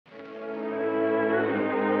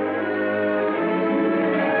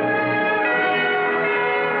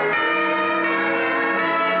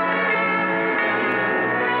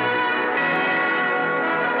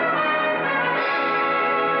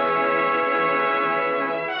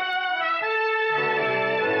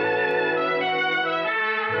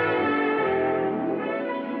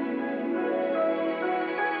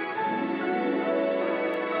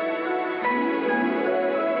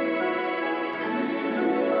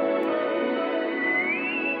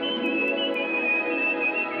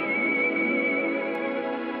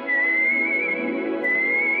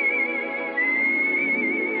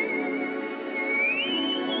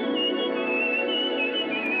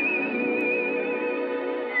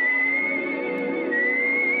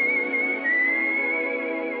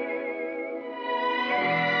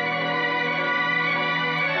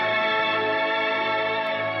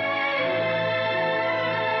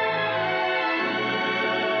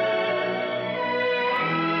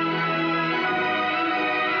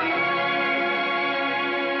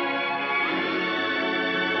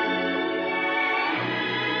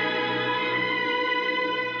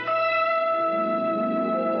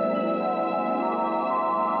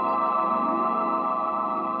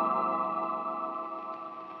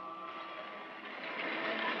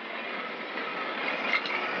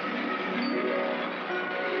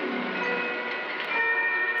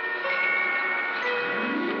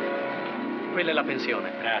Quella è la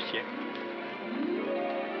pensione. Grazie.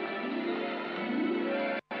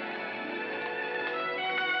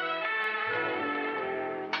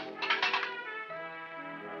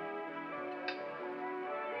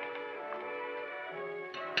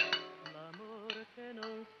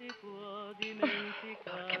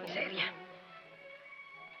 Porca miseria.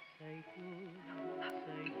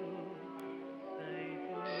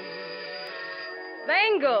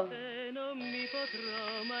 Vengo! Non mi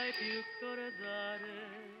potrò mai più scordare,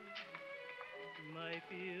 mai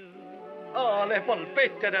più. Oh, le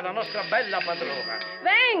polpette della nostra bella padrona.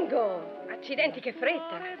 Vengo! Accidenti, che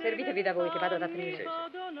fretta. Servitevi da voi che vado ad aprire.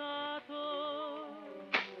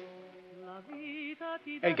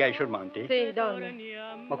 Sì, È il gay Surmanti? Sì, donna.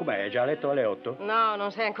 Ma com'è? È già a letto alle 8? No,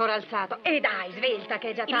 non sei ancora alzato. E dai, svelta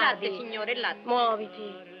che è già tardi. Il latte, signore, il latte.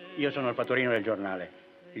 Muoviti. Io sono il fattorino del giornale.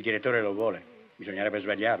 Il direttore lo vuole. Bisognerebbe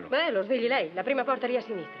svegliarlo. Beh, lo svegli lei. La prima porta lì a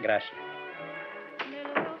sinistra. Grazie.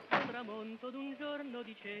 Nel rosso tramonto d'un giorno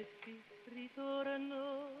dicesti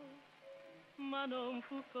ritorno, ma non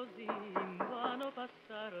fu così, invano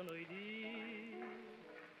passarono i dì.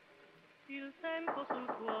 Il tempo sul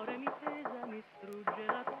cuore mi pesa, mi strugge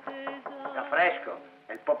l'attesa. Sta fresco,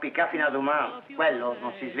 è il po' picca fino ad umano. Quello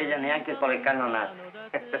non si sveglia neanche con le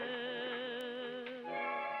cannonate.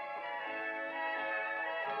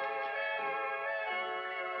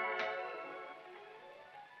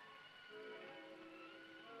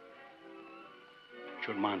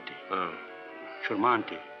 Surmanti. Ah.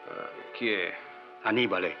 Surmanti. Chi è?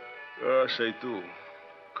 Annibale. Ah, sei tu.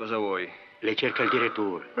 Cosa vuoi? Le cerca il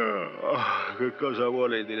direttore. Che cosa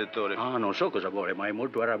vuole il direttore? Ah, non so cosa vuole, ma è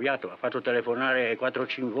molto arrabbiato. Ha fatto telefonare 4 o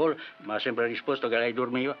 5 volte, ma ha sempre risposto che lei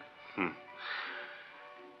dormiva.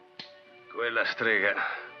 Quella strega.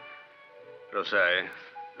 Lo sa, eh?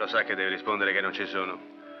 Lo sa che deve rispondere che non ci sono.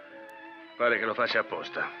 Pare che lo faccia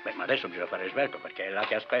apposta. Beh, ma adesso bisogna fare svelto, perché è là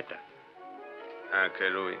che aspetta. Anche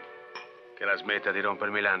lui. Che la smetta di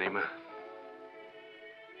rompermi l'anima.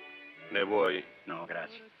 Ne vuoi? No,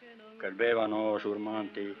 grazie. Che beva no,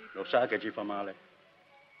 Surmanti. Lo sa che ci fa male.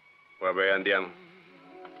 Vabbè, andiamo.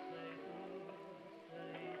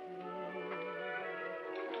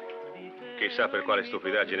 Chissà per quale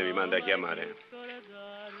stupidaggine mi manda a chiamare.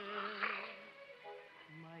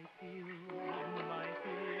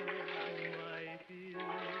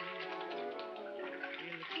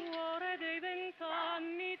 Il cuore dei 20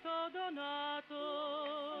 anni t'ho donato,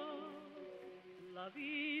 la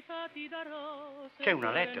vita ti darò. C'è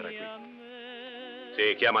una lettera qui.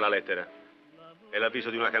 Sì, chiama la lettera. È l'avviso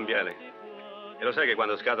di una cambiale. E lo sai che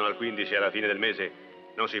quando scadono al 15 alla fine del mese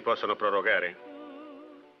non si possono prorogare?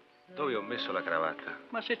 Dove ho messo la cravatta?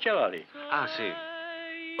 Ma se ce l'ha lì. Ah, sì.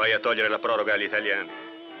 Vai a togliere la proroga agli italiani.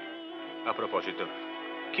 A proposito,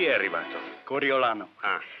 chi è arrivato? Coriolano.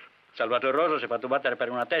 Ah, Salvatore Rosa si è fatto battere per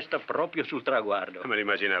una testa proprio sul traguardo. me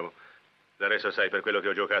l'immaginavo. Del resto sai per quello che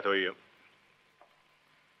ho giocato io.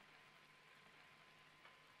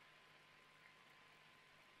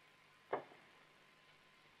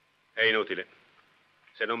 È inutile.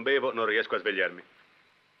 Se non bevo non riesco a svegliarmi.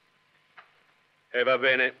 E va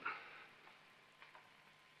bene.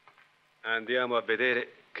 Andiamo a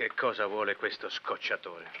vedere che cosa vuole questo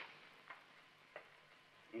scocciatore.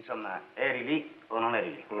 Insomma, eri lì o non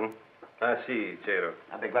eri lì? Ah sì, c'ero.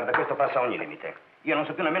 Vabbè, guarda, questo passa ogni limite. Io non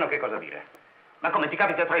so più nemmeno che cosa dire. Ma come ti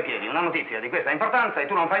capita tra i piedi una notizia di questa importanza e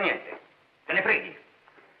tu non fai niente? Te ne freghi?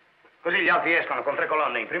 Così gli altri escono con 3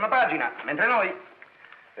 colonne in prima pagina, mentre noi...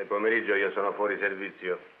 Nel pomeriggio io sono fuori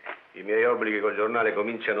servizio. I miei obblighi col giornale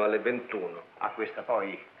cominciano alle 21. A questa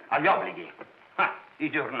poi... agli obblighi. Ah, i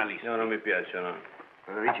giornalisti. No, non mi piacciono.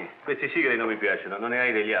 Cosa dici? Questi sigari non mi piacciono, non ne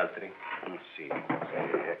hai degli altri? Sì.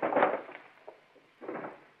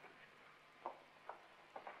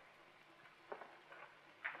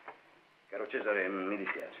 Caro Cesare, mi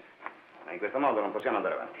dispiace, ma in questo modo non possiamo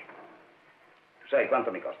andare avanti. Tu sai quanto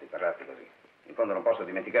mi costi parlarti così. In fondo non posso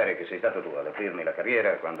dimenticare che sei stato tu ad aprirmi la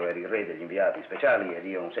carriera quando eri il re degli inviati speciali ed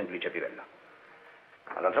io un semplice pivello.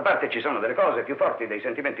 Ma d'altra parte ci sono delle cose più forti dei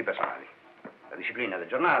sentimenti personali. La disciplina del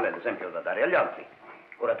giornale, l'esempio da dare agli altri.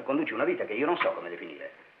 Ora tu conduci una vita che io non so come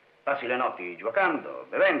definire. Passi le notti giocando,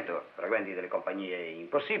 bevendo, frequenti delle compagnie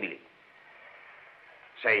impossibili.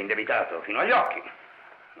 Sei indebitato fino agli occhi.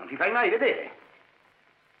 Non ti fai mai vedere.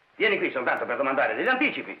 Vieni qui soltanto per domandare degli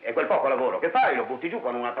anticipi e quel poco lavoro che fai lo butti giù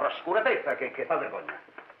con una trascuratezza che fa vergogna.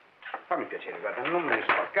 Fammi piacere, guarda, non me ne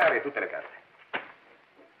sporcare tutte le carte.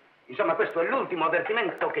 Insomma, questo è l'ultimo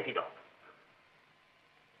avvertimento che ti do.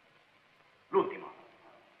 L'ultimo.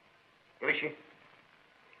 Capisci?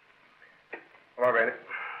 Va bene.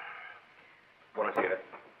 Buonasera.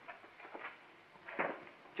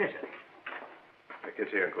 Cesare, Che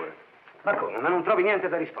c'è ancora? Ma come? Ma non trovi niente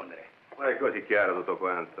da rispondere? Ma è così chiaro tutto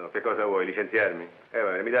quanto. Che cosa vuoi, licenziarmi?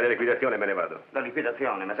 Vabbè, mi dai la liquidazione e me ne vado. La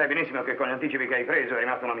liquidazione? Ma sai benissimo che con gli anticipi che hai preso è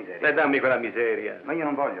rimasta una miseria. Dammi quella miseria. Ma io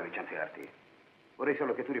non voglio licenziarti. Vorrei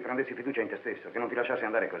solo che tu riprendessi fiducia in te stesso, che non ti lasciassi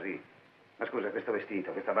andare così. Ma scusa, questo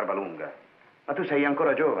vestito, questa barba lunga. Ma tu sei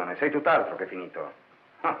ancora giovane, sei tutt'altro che finito.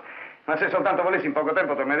 Ah, ma se soltanto volessi in poco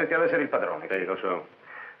tempo torneresti ad essere il padrone. Sì, lo so,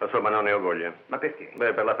 ma non ne ho voglia. Ma perché?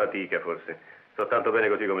 Beh, per la fatica, forse. Sto tanto bene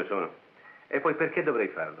così come sono. E poi perché dovrei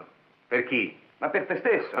farlo? Per chi? Ma per te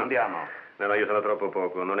stesso, andiamo. No, io sono troppo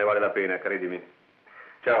poco, non ne vale la pena, credimi.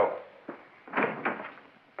 Ciao.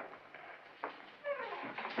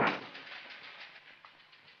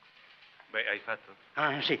 Beh, hai fatto?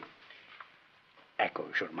 Ah, sì. Ecco,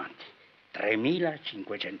 Sciormanti,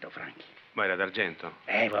 3.500 franchi. Ma era d'argento?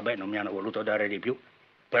 Vabbè, non mi hanno voluto dare di più.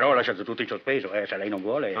 Però ho lasciato tutto in sospeso, se lei non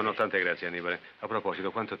vuole... No, tante grazie, Annibale. A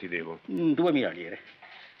proposito, quanto ti devo? 2.000 lire.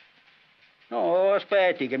 No,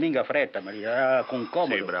 aspetti, che minga fretta, me li darà con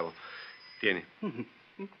comodo. Sì, bravo. Tieni.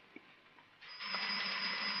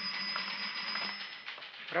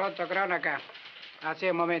 Pronto, cronaca? Ah, sì,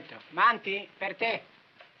 un momento. Manti, per te.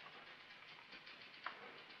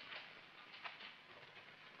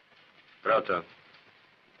 Pronto?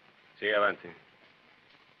 Sì, avanti.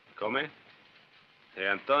 Come? Sei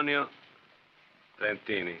Antonio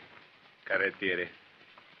Trentini, carrettiere.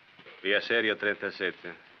 Via Serio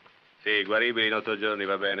 37. Sì, guaribili in 8 giorni,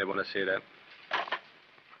 va bene, buonasera.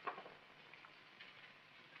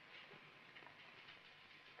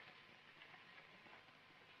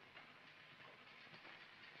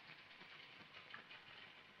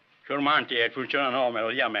 Sciormanti, funziona no, me lo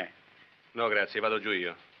dia a me. No, grazie, vado giù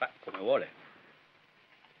io. Ma come vuole.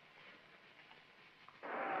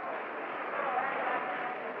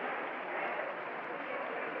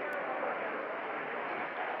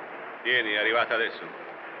 Vieni, è arrivata adesso.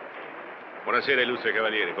 Buonasera, illustre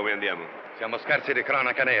cavaliere, come andiamo? Siamo scarsi di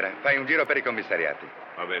cronaca nera. Fai un giro per i commissariati.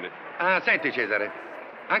 Va bene. Ah, senti, Cesare.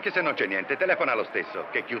 Anche se non c'è niente, telefona lo stesso,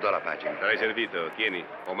 che chiudo la pagina. Sarai servito, tieni,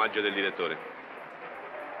 omaggio del direttore.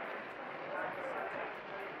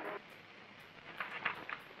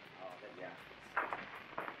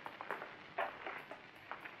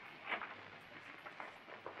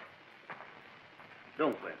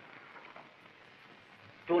 Dunque,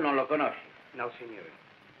 tu non lo conosci? No, signore.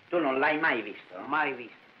 Tu non l'hai mai visto? Mai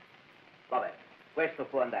visto. Vabbè, questo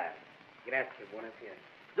può andare. Grazie, buonasera.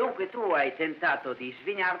 Dunque tu hai tentato di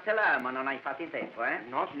svignartela, ma non hai fatto in tempo, eh?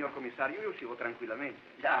 No, signor commissario, io uscivo tranquillamente.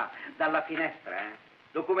 Dalla finestra, eh?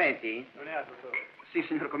 Documenti? Non è altro, dottore. Sì,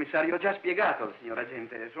 signor commissario, ho già spiegato al signor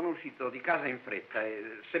agente. Sono uscito di casa in fretta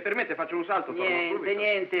e se permette faccio un salto.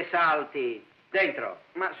 Niente salti. Dentro.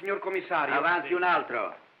 Ma, signor commissario... Avanti sì. un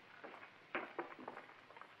altro.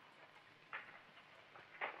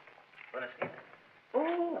 Buonasera.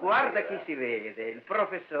 Oh, guarda chi si vede, il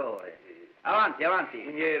professore. Avanti, avanti.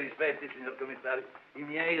 I miei rispetti, signor commissario, i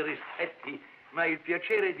miei rispetti, ma il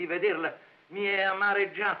piacere di vederla mi è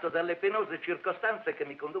amareggiato dalle penose circostanze che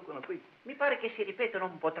mi conducono qui. Mi pare che si ripetono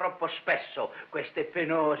un po' troppo spesso queste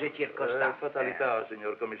penose circostanze. Fatalità,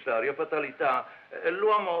 signor commissario, fatalità.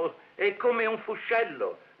 L'uomo è come un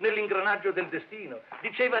fuscello nell'ingranaggio del destino.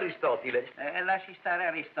 Diceva Aristotele. Lasci stare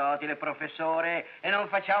Aristotele, professore, e non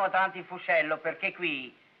facciamo tanto il fuscello perché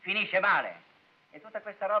qui finisce male. E tutta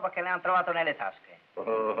questa roba che le hanno trovato nelle tasche.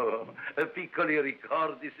 Oh, piccoli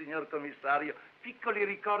ricordi, signor commissario, piccoli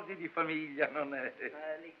ricordi di famiglia, non è?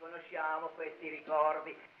 Li conosciamo questi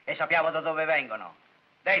ricordi e sappiamo da dove vengono.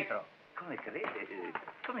 Dentro. Come crede,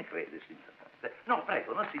 signor? No,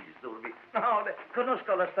 prego, non si disturbi. No,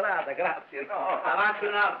 conosco la strada, grazie. No. Avanti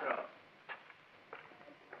un altro.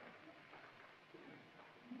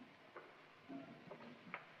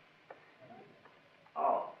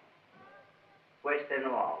 Oh, questa è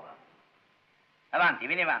nuova. Avanti,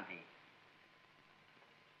 vieni avanti.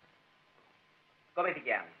 Come ti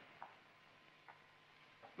chiami?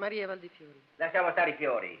 Maria Valdifiori. Lasciamo stare i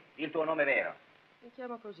fiori, il tuo nome vero. Mi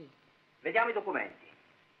chiamo così. Vediamo i documenti.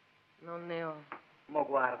 Non ne ho. Ma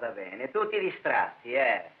guarda bene, tutti distratti,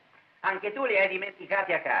 eh. Anche tu li hai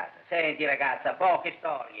dimenticati a casa. Senti, ragazza, poche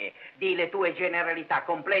storie. Di le tue generalità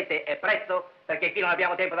complete e presto, perché qui non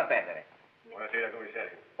abbiamo tempo da perdere. Buonasera,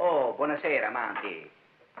 commissario. Oh, buonasera, Manti.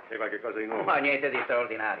 C'è qualche cosa di nuovo? Ma niente di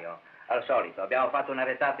straordinario. Al solito, abbiamo fatto un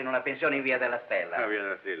arrestato in una pensione in via della Stella. Ah, via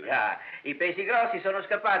della Stella. Già, i pesi grossi sono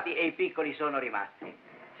scappati e i piccoli sono rimasti.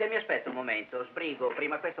 Se mi aspetta un momento, sbrigo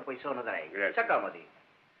prima questo, poi sono da lei. Grazie. Si accomodi.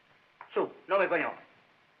 Su, nome e cognome.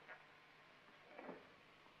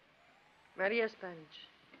 Maria Spanic.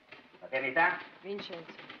 Paternità?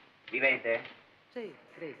 Vincenzo. Vivente? Sì,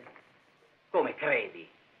 credo. Come credi?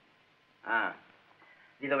 Ah,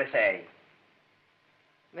 di dove sei?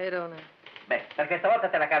 Verona. Beh, per questa volta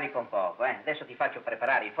te la cavi con poco, eh? Adesso ti faccio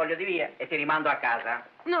preparare il foglio di via e ti rimando a casa.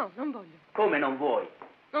 No, non voglio. Come non vuoi?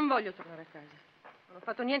 Non voglio tornare a casa. Non ho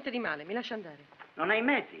fatto niente di male, mi lascia andare. Non hai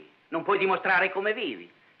mezzi, non puoi dimostrare come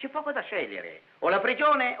vivi. C'è poco da scegliere, o la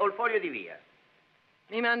prigione o il foglio di via.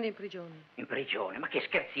 Mi mandi in prigione. In prigione? Ma che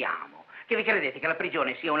scherziamo? Che vi credete che la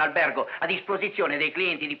prigione sia un albergo a disposizione dei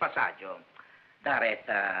clienti di passaggio? Da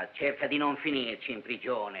retta, cerca di non finirci in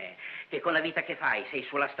prigione, che con la vita che fai sei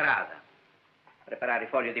sulla strada. Preparare il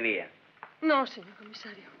foglio di via. No, signor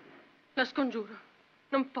commissario. La scongiuro.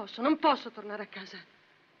 Non posso tornare a casa.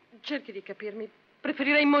 Cerchi di capirmi.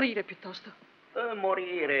 Preferirei morire piuttosto.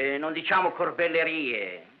 Morire, non diciamo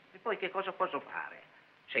corbellerie. E poi che cosa posso fare?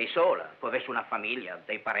 Sei sola, puoi avere una famiglia,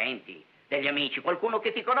 dei parenti, degli amici, qualcuno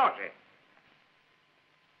che ti conosce.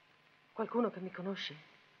 Qualcuno che mi conosce?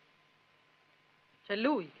 C'è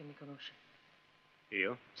lui che mi conosce.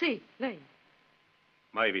 Io? Sì, lei.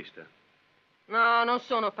 Mai vista. No, non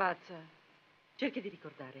sono pazza. Cerchi di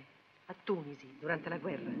ricordare. A Tunisi, durante la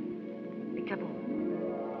guerra. E Cavour.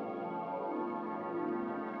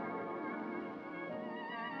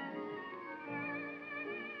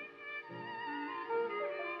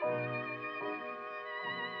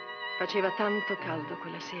 Faceva tanto caldo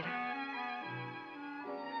quella sera.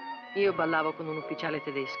 Io ballavo con un ufficiale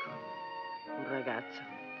tedesco, un ragazzo.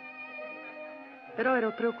 Però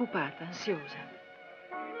ero preoccupata, ansiosa.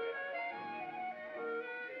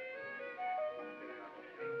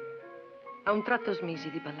 A un tratto smisi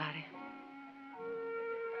di ballare.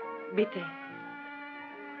 Bitte.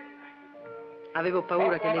 Avevo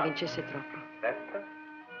paura che lei vincesse troppo.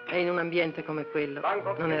 E in un ambiente come quello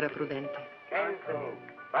non era prudente.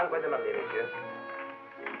 Banco e demandé, monsieur.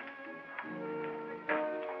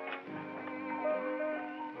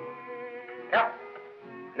 Ja,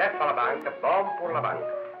 neuf à la banque, bon pour la banque.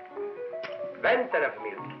 29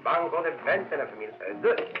 000, banco de 29 000.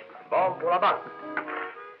 2, bon pour la banque.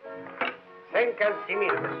 56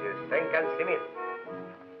 000, monsieur, 56 000.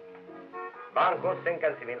 Banco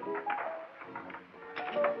 56 000.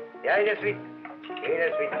 Ja, une suite.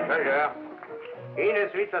 Une suite, majeur. Une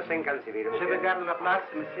suite à 56 000. Je veux garder la place,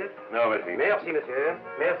 monsieur. Non, merci. Merci, monsieur.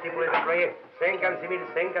 Merci pour les employés. 56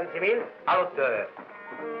 000, à l'auteur.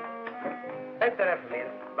 29 000.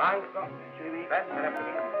 Banco. 29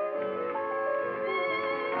 000.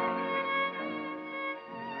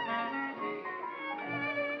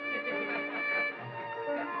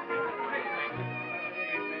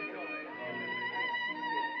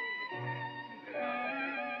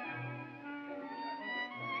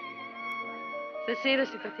 Stasera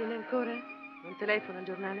si trattiene ancora? Non telefona al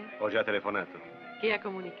giornale? Ho già telefonato. Chi ha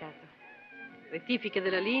comunicato? Rettifiche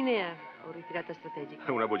della linea o ritirata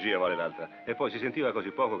strategica? Una bugia vale l'altra. E poi si sentiva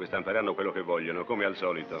così poco che stamperanno quello che vogliono, come al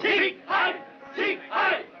solito. Sì, hai! Sì,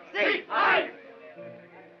 hai! Sì, hai!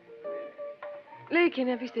 Lei che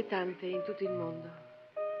ne ha viste tante in tutto il mondo.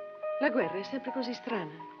 La guerra è sempre così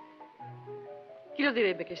strana. Chi lo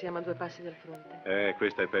direbbe che siamo a 2 passi dal fronte?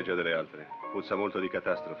 Questa è peggio delle altre. Puzza molto di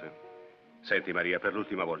catastrofe. Senti, Maria, per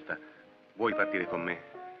l'ultima volta, vuoi partire con me?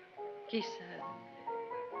 Chissà.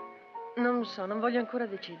 Non so, non voglio ancora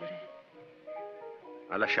decidere.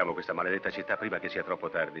 Ma lasciamo questa maledetta città prima che sia troppo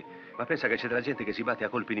tardi. Ma pensa che c'è della gente che si batte a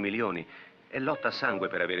colpi di milioni e lotta a sangue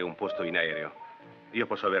per avere un posto in aereo. Io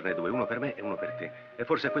posso averne 2, uno per me e uno per te. E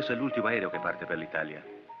forse questo è l'ultimo aereo che parte per l'Italia.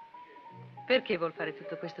 Perché vuol fare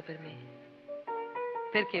tutto questo per me?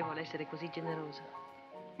 Perché vuole essere così generoso?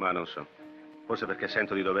 Ma non so. Forse perché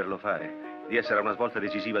sento di doverlo fare, di essere a una svolta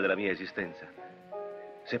decisiva della mia esistenza.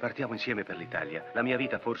 Se partiamo insieme per l'Italia, la mia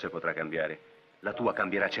vita forse potrà cambiare. La tua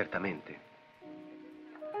cambierà certamente.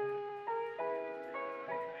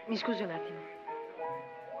 Mi scusi un attimo.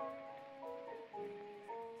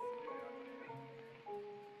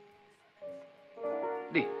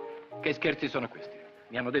 Di, che scherzi sono questi?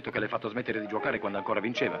 Mi hanno detto che l'hai fatto smettere di giocare quando ancora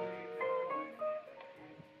vinceva.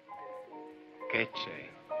 Che c'è?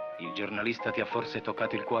 Il giornalista ti ha forse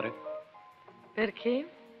toccato il cuore? Perché?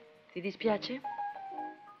 Ti dispiace?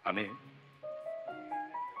 A me?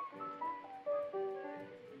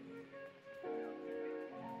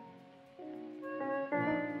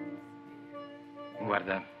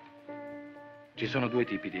 Guarda, ci sono 2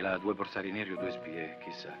 tipi di là, 2 borsari neri o 2 spie,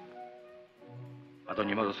 chissà. Ad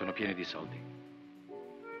ogni modo sono pieni di soldi.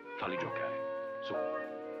 Falli giocare. Su,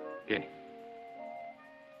 vieni.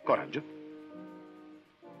 Coraggio.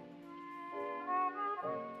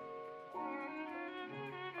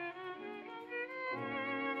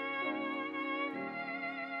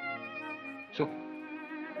 Su.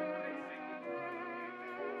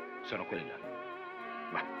 Sono quelle là.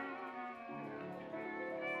 Va.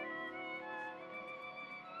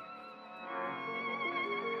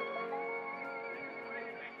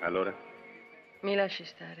 Allora? Mi lasci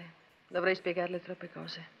stare. Dovrei spiegarle troppe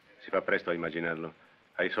cose. Si fa presto a immaginarlo.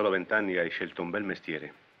 Hai solo 20 anni e hai scelto un bel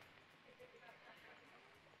mestiere.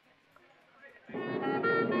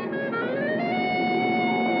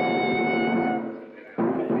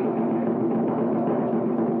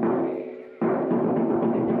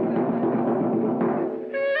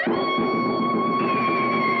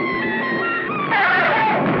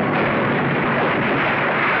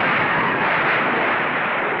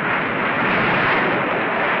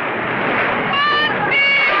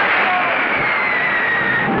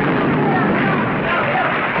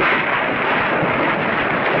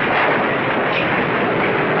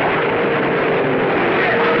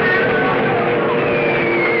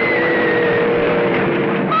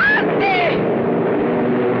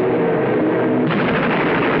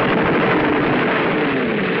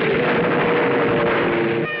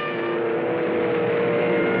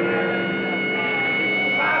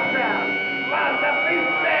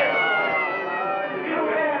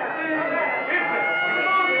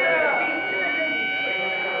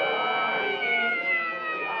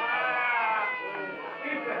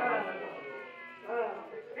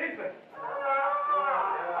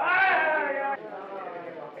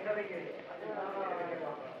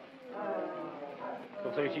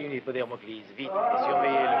 Celui-ci une hypodermoclise. Vite, et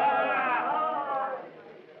surveillez-le.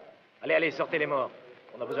 Allez, allez, sortez les morts.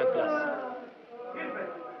 On a besoin de place.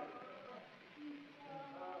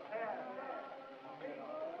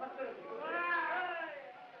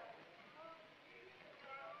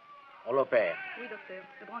 On l'opère. Oui, docteur.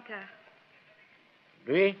 Le brancard.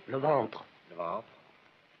 Lui? Le ventre. Le ventre.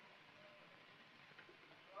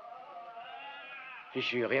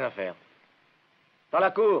 Fichu, rien à faire. Dans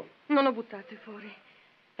la cour. Non lo buttate fuori.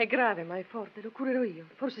 È grave, ma è forte. Lo curerò io.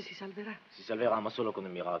 Forse si salverà. Si salverà, ma solo con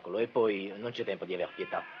un miracolo. E poi non c'è tempo di aver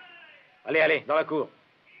pietà. Allez, allez, dans la cour.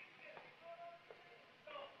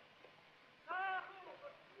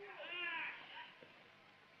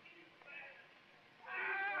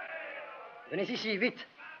 Venez ici, vite.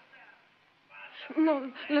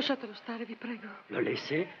 No, lasciatelo stare, vi prego. Le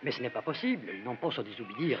laisser? Mais ce n'est pas possible. Non posso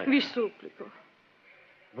disobbedire. Vi supplico.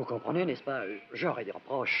 Vous comprenez, n'est-ce pas? J'aurai des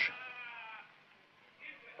reproches.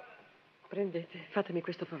 Prendete, fatemi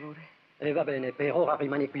questo favore. E va bene, per ora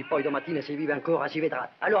rimane qui, poi domattina se vive ancora si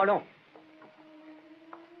vedrà. Allora, allons.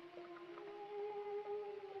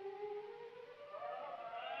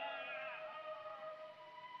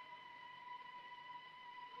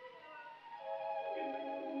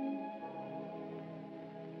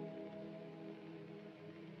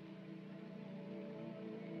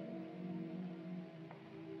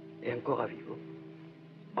 È ancora vivo?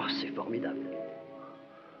 Oh, c'est formidable.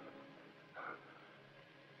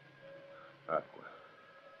 Acqua.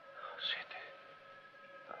 Sete.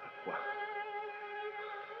 Acqua.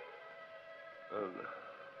 Anna.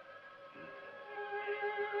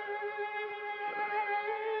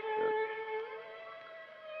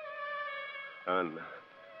 Anna.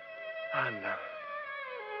 Anna.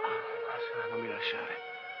 Non mi lasciare.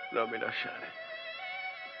 Non mi lasciare.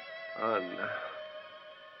 Anna.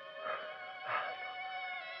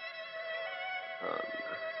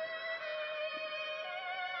 Anna.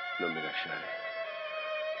 Non mi lasciare.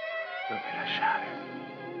 Non mi lasciare.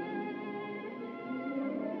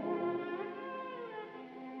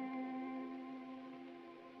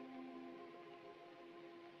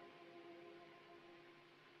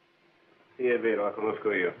 Sì, è vero, la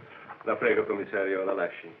conosco io. La prego, commissario, la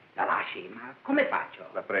lasci. La lasci? Ma come faccio?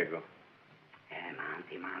 La prego.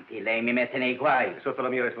 Manti, lei mi mette nei guai. È sotto la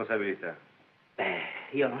mia responsabilità. Beh,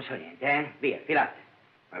 io non so niente, eh? Via, filate.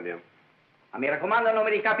 Andiamo. Ma mi raccomando, non mi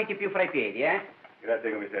ricapiti più fra i piedi, eh?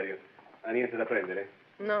 Grazie, commissario. Ha niente da prendere?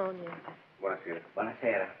 No, niente. Buonasera.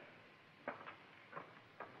 Buonasera.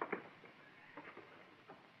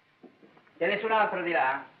 C'è nessun altro di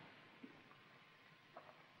là?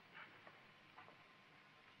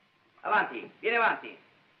 Avanti, vieni avanti.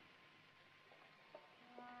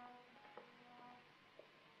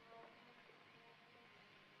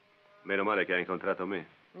 Meno male che ha incontrato me.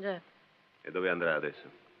 Già, E dove andrà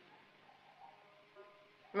adesso?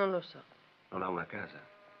 non lo so. Non ha una casa?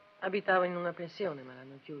 Abitavo in una pensione, ma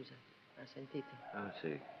l'hanno chiusa. Ha sentito? Ah,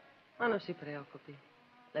 sì. Ma non si preoccupi.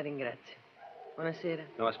 La ringrazio. Buonasera.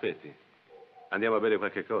 No, aspetti. Andiamo a bere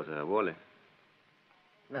qualche cosa, vuole?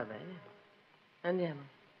 Va bene. Andiamo.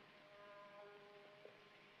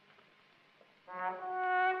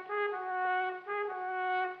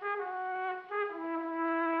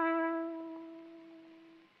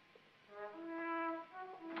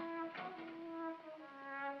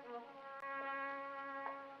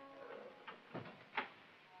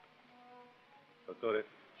 Dottore?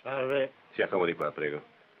 Salve. Si accomodi qua, prego.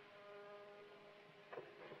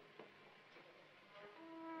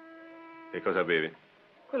 Che cosa bevi?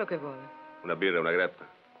 Quello che vuole. Una birra, una grappa?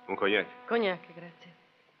 Un cognac? Cognac, grazie.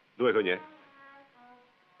 2 cognac?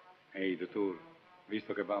 Ehi, dottor,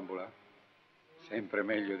 visto che bambola? Sempre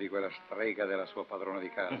meglio di quella strega della sua padrona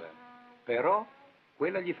di casa. Però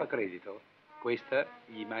quella gli fa credito. Questa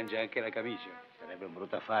gli mangia anche la camicia. Sarebbe un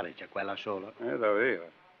brutto affare, c'è quella sola.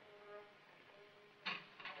 Davvero.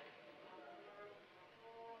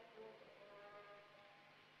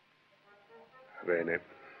 Bene.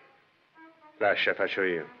 Lascia, faccio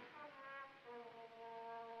io.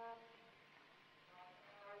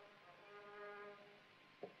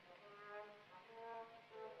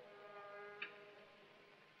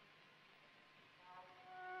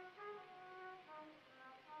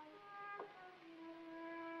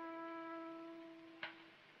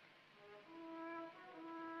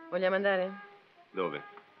 Vogliamo andare? Dove?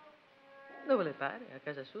 Dove le pare, a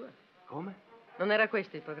casa sua. Come? Non era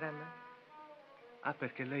questo il programma? Ah,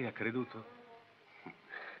 perché lei ha creduto?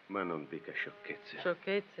 Ma non dica sciocchezze.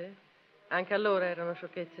 Sciocchezze? Anche allora erano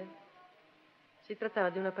sciocchezze? Si trattava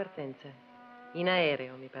di una partenza. In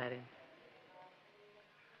aereo, mi pare.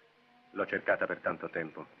 L'ho cercata per tanto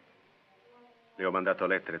tempo. Le ho mandato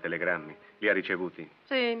lettere, telegrammi. Li ha ricevuti.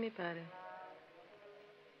 Sì, mi pare.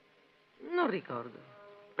 Non ricordo.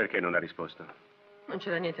 Perché non ha risposto? Non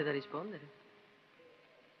c'era niente da rispondere.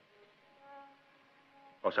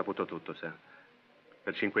 Ho saputo tutto, sa.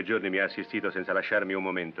 Per 5 giorni mi ha assistito senza lasciarmi un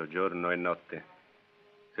momento, giorno e notte.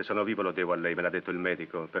 Se sono vivo lo devo a lei, me l'ha detto il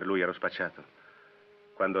medico. Per lui ero spacciato.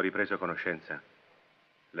 Quando ho ripreso conoscenza,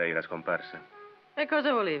 lei era scomparsa. E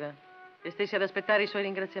cosa voleva? Che stessi ad aspettare i suoi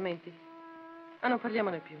ringraziamenti? Ma non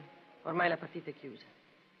parliamone più. Ormai la partita è chiusa.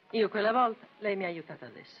 Io quella volta, lei mi ha aiutata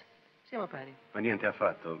adesso. Siamo pari. Ma niente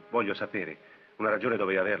affatto. Voglio sapere. Una ragione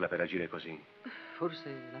dovevi averla per agire così.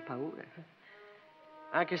 Forse la paura.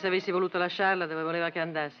 Anche se avessi voluto lasciarla, dove voleva che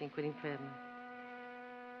andassi, in quell'inferno.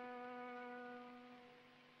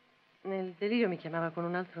 Nel delirio mi chiamava con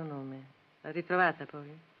un altro nome. L'ha ritrovata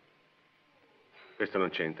poi? Questo non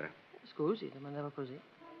c'entra. Scusi, domandavo così.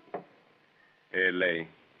 E lei?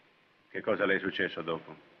 Che cosa le è successo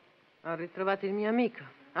dopo? Ho ritrovato il mio amico.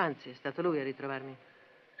 Anzi, è stato lui a ritrovarmi.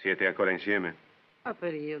 Siete ancora insieme? A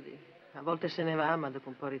periodi. A volte se ne va, ma dopo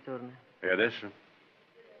un po' ritorna. E adesso?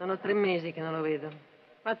 Sono 3 mesi che non lo vedo.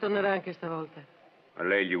 Ma tornerà anche stavolta. A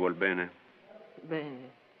lei gli vuol bene?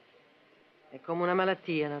 Bene. È come una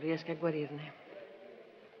malattia, non riesco a guarirne.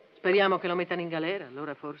 Speriamo che lo mettano in galera,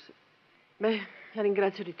 allora forse. Beh, la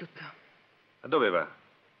ringrazio di tutto. A dove va?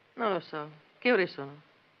 Non lo so. Che ore sono?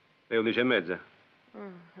 Le 11:30.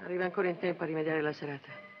 Arriva ancora in tempo a rimediare la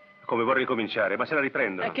serata. Come vuol ricominciare? Ma se la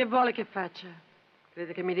riprendono? E che vuole che faccia?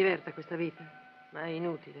 Crede che mi diverta questa vita? Ma è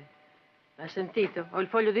inutile. Ha sentito? Ho il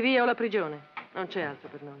foglio di via o la prigione. Non c'è altro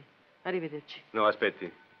per noi. Arrivederci. No,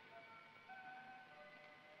 aspetti.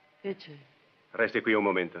 Che c'è? Resti qui un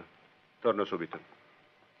momento. Torno subito.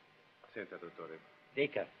 Senta, dottore.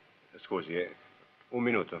 Dica. Scusi, un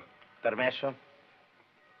minuto. Permesso?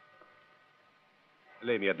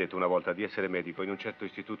 Lei mi ha detto una volta di essere medico in un certo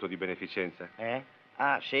istituto di beneficenza.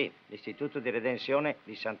 Ah, sì, l'Istituto di Redenzione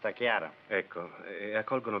di Santa Chiara. Ecco, e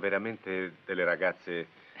accolgono veramente delle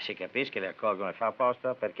ragazze... Si capisce che le accolgono e fa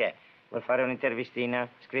apposta perché vuol fare un'intervistina,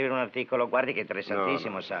 scrivere un articolo, guardi che è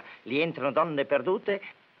interessantissimo, No. sa. Lì entrano donne perdute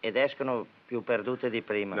ed escono più perdute di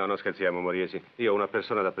prima. No, non scherziamo, Moriesi. Io ho una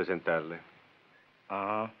persona da presentarle.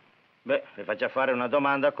 Ah, beh, le faccia fare una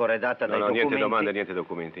domanda corredata dai documenti. Niente domande, niente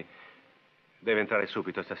documenti. Deve entrare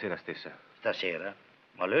subito, stasera stessa. Stasera?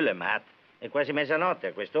 Ma lui è matto. È quasi mezzanotte,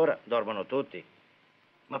 a quest'ora dormono tutti.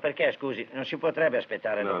 Ma perché, scusi, non si potrebbe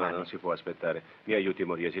aspettare No, domani? non si può aspettare. Mi aiuti,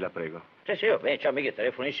 Moriesi, la prego. Sì, beh, ciao, mica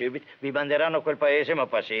telefoni subito. Vi manderanno a quel paese, ma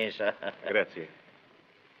pazienza. Grazie.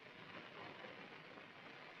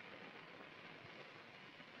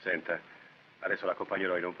 Senta, adesso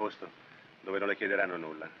l'accompagnerò in un posto dove non le chiederanno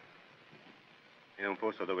nulla. In un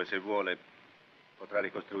posto dove, se vuole, potrà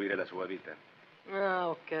ricostruire la sua vita. Ah,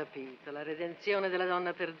 ho capito. La redenzione della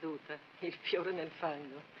donna perduta. Il fiore nel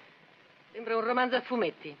fango. Sembra un romanzo a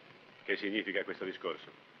fumetti. Che significa questo discorso?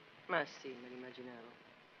 Ma sì, me l'immaginavo.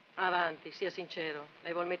 Avanti, sia sincero.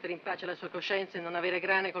 Lei vuol mettere in pace la sua coscienza e non avere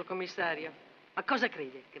grane col commissario. Ma cosa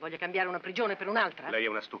crede? Che voglia cambiare una prigione per un'altra? Lei è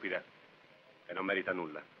una stupida e non merita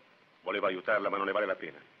nulla. Volevo aiutarla, ma non ne vale la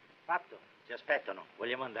pena. Fatto, ci aspettano.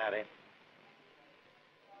 Vogliamo andare?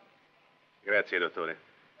 Grazie, dottore.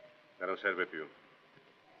 Ma non serve più.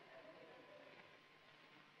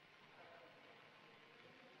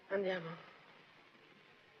 Andiamo.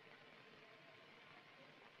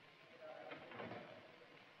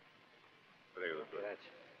 Prego, dottore. Grazie.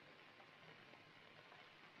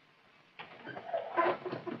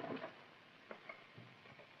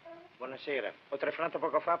 Buonasera. Ho telefonato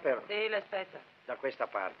poco fa per... Sì, l'aspetta. da questa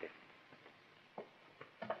parte.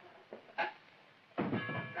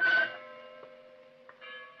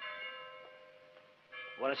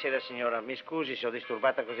 Buonasera signora, mi scusi se ho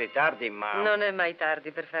disturbata così tardi, ma... Non è mai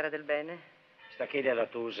tardi per fare del bene. Sta chi della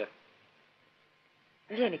Tusa.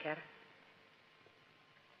 Vieni, cara.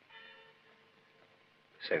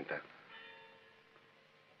 Senta.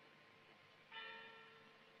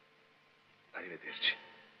 Arrivederci.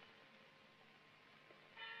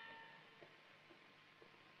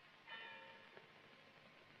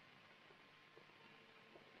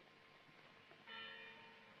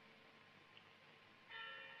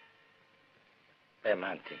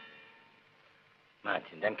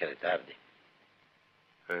 Amanti, andiamo che è tardi.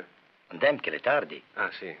 Andiamo che è tardi.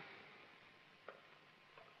 Ah, sì.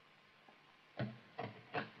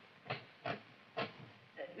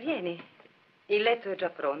 Vieni, il letto è già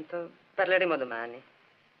pronto, parleremo domani.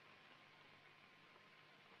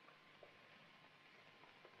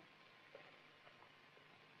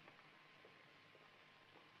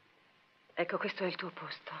 Ecco, questo è il tuo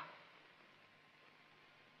posto.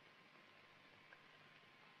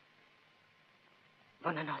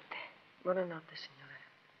 Buonanotte. Buonanotte, signore.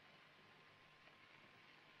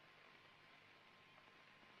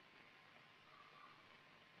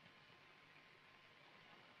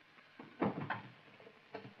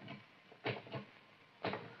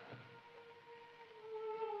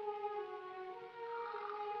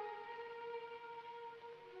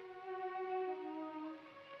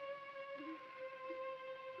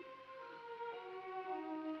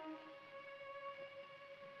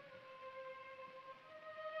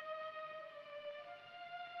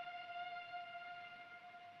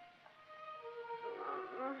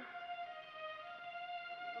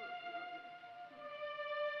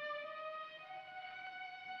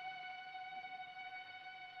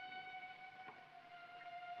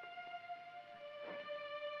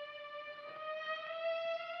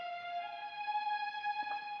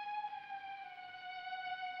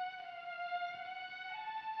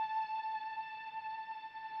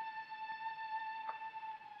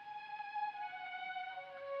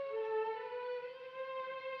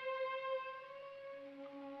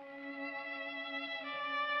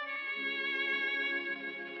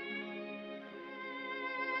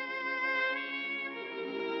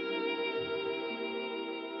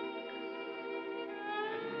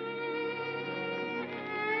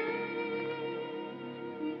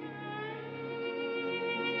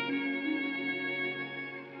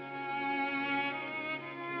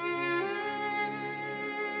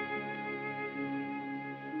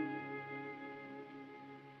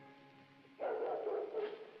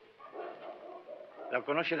 La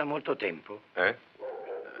conosci da molto tempo?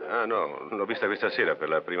 Ah, no, l'ho vista questa sera per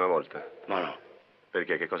la prima volta. Ma no.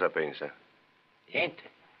 Perché? Che cosa pensa? Niente.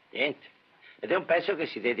 Ed è un pezzo che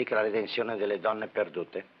si dedica alla redenzione delle donne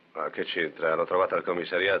perdute. Ma che c'entra? L'ho trovata al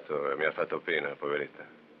commissariato e mi ha fatto pena, poveretta.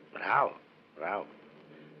 Bravo.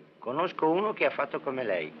 Conosco uno che ha fatto come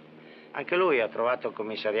lei. Anche lui ha trovato al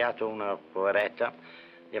commissariato una poveretta,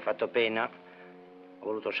 gli ha fatto pena, ha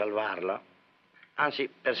voluto salvarla. Anzi,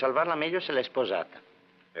 per salvarla meglio se l'è sposata.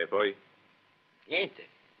 E poi? Niente,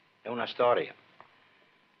 è una storia.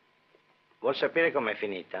 Vuol sapere com'è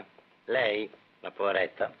finita? Lei, la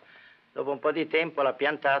poveretta, dopo un po' di tempo l'ha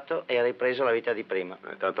piantato e ha ripreso la vita di prima.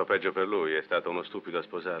 Tanto peggio per lui, è stato uno stupido a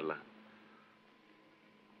sposarla.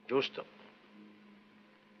 Giusto.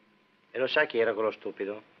 E lo sai chi era quello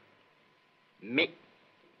stupido? Me.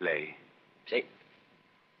 Lei? Sì.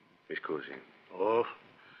 Mi scusi. Oh,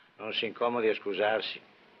 non si incomodi a scusarsi.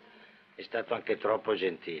 È stato anche troppo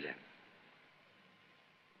gentile.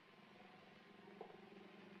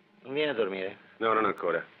 Non viene a dormire? No, non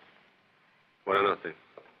ancora. Buonanotte.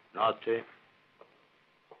 Notte.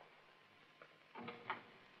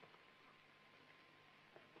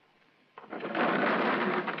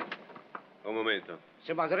 Un momento.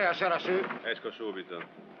 Se Andrea sarà su. Esco subito.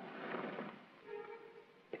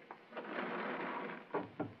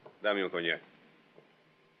 Dammi un cognac.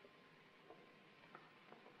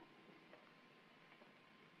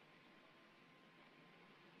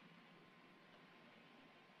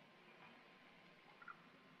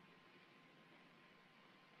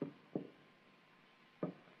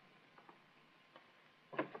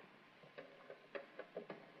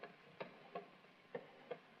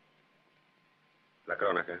 La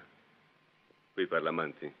cronaca? Qui parla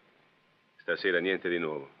Amanti. Stasera niente di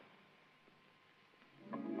nuovo.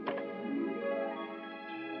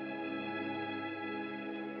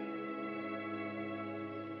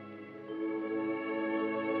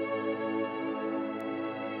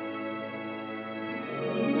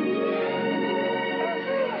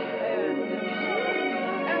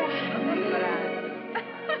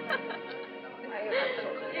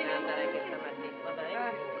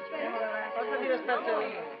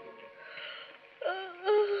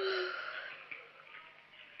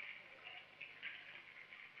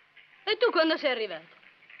 E tu quando sei arrivato?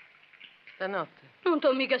 Stanotte. Non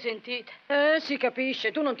t'ho mica sentita. Si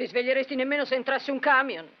capisce, tu non ti sveglieresti nemmeno se entrasse un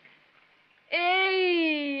camion.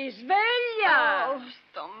 Ehi, sveglia! Oh,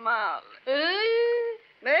 sto male.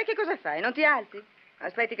 Beh, che cosa fai? Non ti alzi?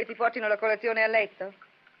 Aspetti che ti portino la colazione a letto?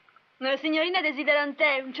 La signorina desidera un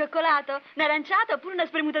tè, un cioccolato, un'aranciata oppure una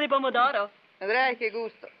spremuta di pomodoro. Vedrai che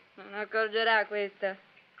gusto. Non accorgerà questa.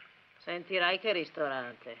 Sentirai che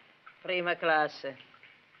ristorante. Prima classe.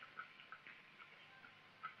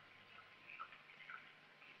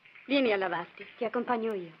 Vieni a lavarti, ti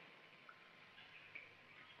accompagno io.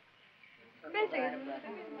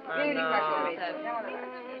 Vieni qua con me.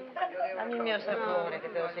 Dammi il mio sapone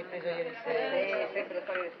che te lo sei preso ieri sera. Sempre le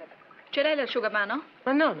solite sapore. Ce l'hai l'asciugamano?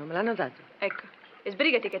 Ma no, non me l'hanno dato. Ecco. E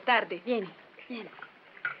sbrigati che è tardi. Vieni, vieni.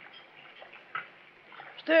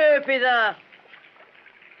 Stupida!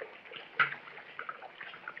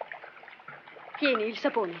 Tieni il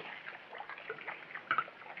sapone.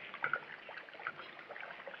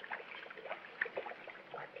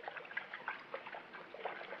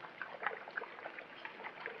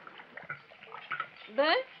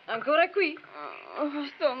 Beh, ancora qui?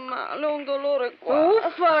 Sto male, ho un dolore qua.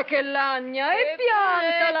 Uffa, che lagna! E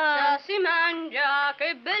piantala! Si mangia,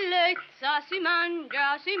 che bellezza! Si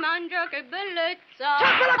mangia, che bellezza!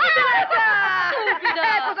 Cioccolatita!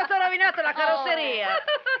 Stupida! Cosa ti ha rovinato la carrozzeria?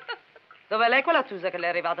 Dov'è lei quella Tusa che le è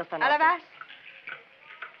arrivata stanotte? Alla vas?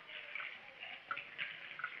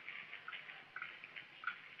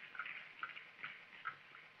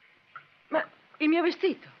 Ma il mio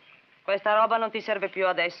vestito? Questa roba non ti serve più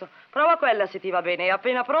adesso. Prova quella se ti va bene e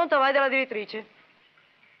appena pronta vai dalla direttrice.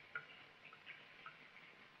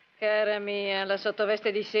 Cara mia, la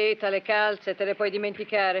sottoveste di seta, le calze, te le puoi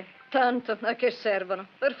dimenticare. Tanto, a che servono?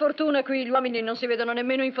 Per fortuna qui gli uomini non si vedono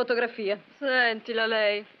nemmeno in fotografia. Sentila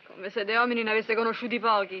lei, come se dei uomini ne avesse conosciuti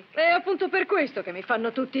pochi. È appunto per questo che mi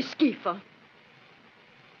fanno tutti schifo.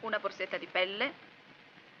 Una borsetta di pelle,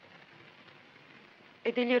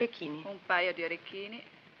 E degli orecchini. un paio di orecchini,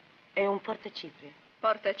 E un portacipria.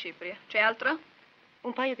 portacipria. C'è altro?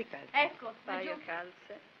 Un paio di calze. Ecco, un paio di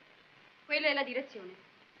calze. Quella è la direzione.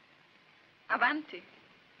 Avanti.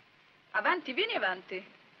 Avanti, vieni avanti.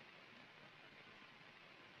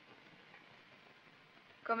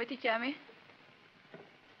 Come ti chiami?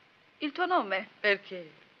 Il tuo nome?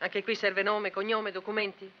 Perché? Anche qui serve nome, cognome,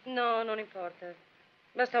 documenti? No, non importa.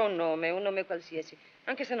 Basta un nome qualsiasi,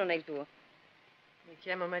 anche se non è il tuo. Mi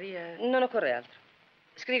chiamo Maria. Non occorre altro.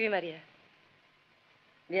 Scrivi Maria.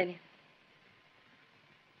 Vieni.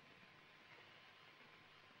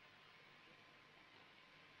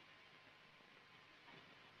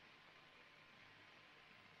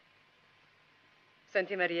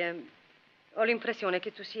 Senti Maria, ho l'impressione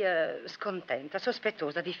che tu sia scontenta,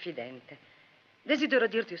 sospettosa, diffidente. Desidero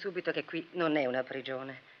dirti subito che qui non è una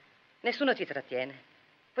prigione. Nessuno ti trattiene.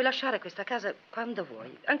 Puoi lasciare questa casa quando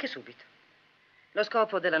vuoi, anche subito. Lo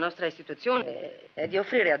scopo della nostra istituzione è di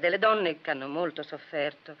offrire a delle donne che hanno molto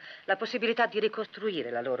sofferto la possibilità di ricostruire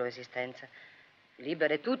la loro esistenza.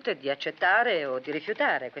 Libere tutte di accettare o di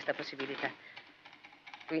rifiutare questa possibilità.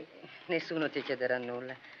 Qui nessuno ti chiederà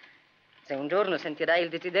nulla. Se un giorno sentirai il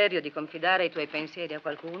desiderio di confidare i tuoi pensieri a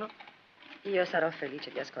qualcuno, io sarò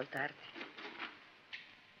felice di ascoltarti.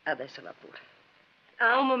 Adesso va pure.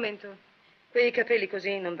 Ah, un momento. Quei capelli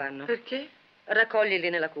così non vanno. Perché? Raccoglili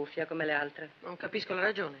nella cuffia come le altre. Non capisco la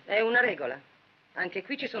ragione. È una regola. Anche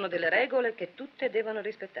qui ci sono delle regole che tutte devono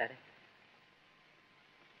rispettare.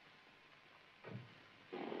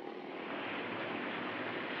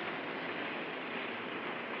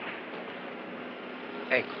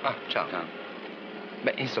 Ecco, ciao.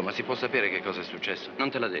 Beh, insomma, si può sapere che cosa è successo? Non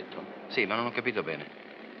te l'ha detto? Sì, ma non ho capito bene.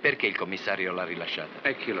 Perché il commissario l'ha rilasciata?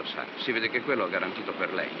 E chi lo sa? Si vede che quello ha garantito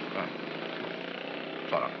per lei.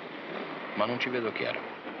 Farà. Ma non ci vedo chiaro.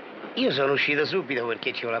 Io sono uscito subito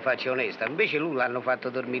perché c'ho la faccia onesta, invece lui l'hanno fatto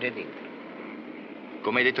dormire dentro.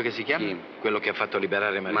 Come hai detto che si chiama? Chi? Quello che ha fatto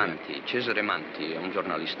liberare Maria. Manti, Cesare Manti, è un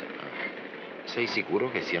giornalista. Sei sicuro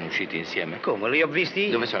che siano usciti insieme? Come, li ho visti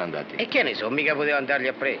io? Dove sono andati? E che ne so, mica potevo andarli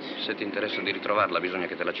appresso. Se ti interessa di ritrovarla, bisogna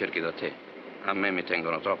che te la cerchi da te. A me mi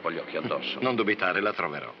tengono troppo gli occhi addosso. Non dubitare, la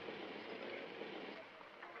troverò.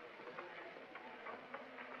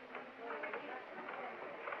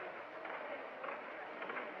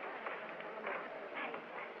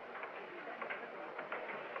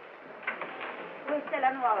 Questa è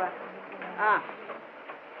la nuova. Ah.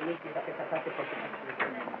 Metti da questa parte forse.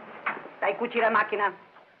 Sai cucire a macchina?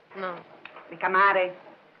 No. Ricamare?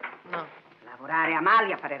 No. Lavorare a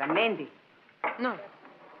maglia, fare rammenti? No.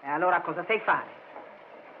 E allora cosa sai fare?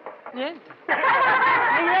 Niente.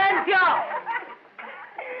 Silenzio!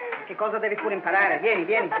 qualche cosa devi pure imparare. Vieni,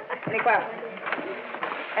 vieni. Vieni qua.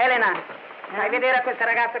 Elena, fai vedere a questa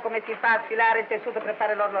ragazza come si fa a sfilare il tessuto per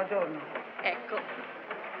fare l'orlo a giorno. Ecco.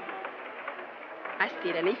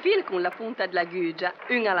 Astirano i fil con la punta della gugia,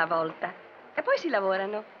 uno alla volta. E poi si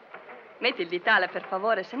lavorano. Metti il ditale, per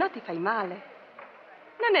favore, se no ti fai male.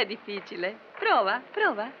 Non è difficile. Prova,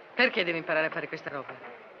 prova. Perché devi imparare a fare questa roba?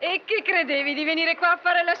 E che credevi di venire qua a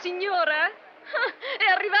fare la signora?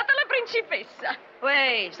 È arrivata la principessa.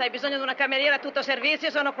 Uè, se hai bisogno di una cameriera a tutto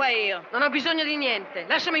servizio, sono qua io. Non ho bisogno di niente.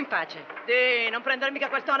 Lasciami in pace. Non prendere mica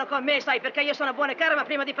quel tono con me, sai, perché io sono buona e cara, ma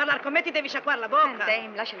prima di parlare con me ti devi sciacquare la bocca.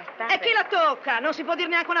 Dai, lasciala stare. E chi la tocca? Non si può dire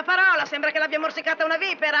neanche una parola, sembra che l'abbia morsicata una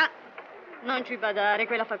vipera. Non ci badare,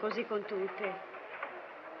 quella fa così con tutte.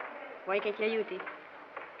 Vuoi che ti aiuti?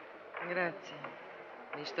 Grazie.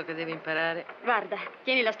 Visto che devi imparare. Guarda,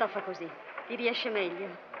 tieni la stoffa così. Ti riesce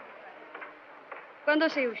meglio. Quando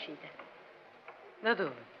sei uscita? Da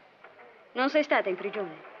dove? Non sei stata in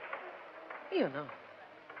prigione? Io no.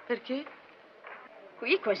 Perché?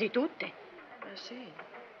 Qui quasi tutte. Ah, sì.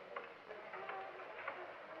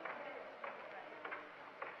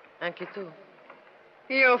 Anche tu?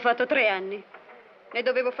 Io ho fatto 3 anni. Ne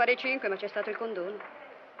dovevo fare 5, ma c'è stato il condono.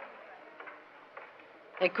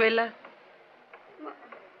 E quella? Ma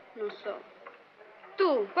non so.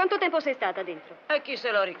 Tu, quanto tempo sei stata dentro? E chi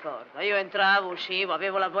se lo ricorda? Io entravo, uscivo,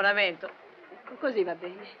 avevo l'abbonamento. Ecco, così va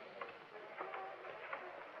bene.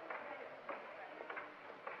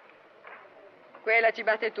 Quella ci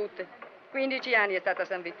batte tutte. 15 anni è stata a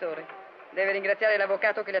San Vittore. Deve ringraziare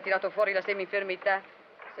l'avvocato che le ha tirato fuori la semi-infermità.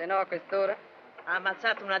 Se no, a quest'ora... Ha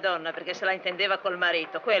ammazzato una donna perché se la intendeva col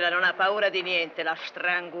marito. Quella non ha paura di niente, l'ha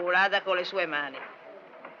strangolata con le sue mani.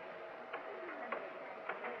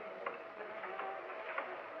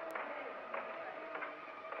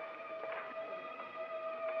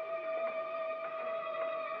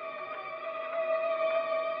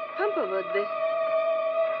 Fa un po' vodde.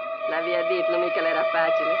 La via dirlo mica l'era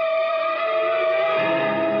facile.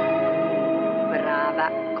 Brava,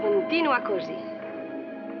 continua così.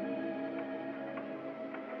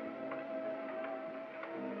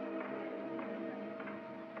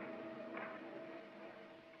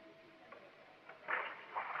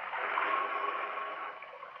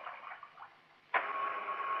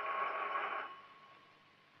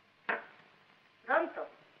 Pronto?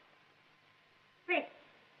 Sì.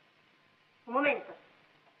 Un momento.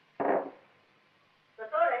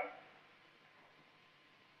 Dottore?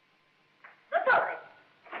 Dottore?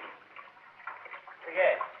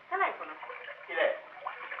 Perché? Telefono. Chi è?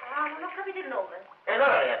 Ah, non ho capito il nome. E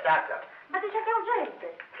allora riattacca. Ma dice che è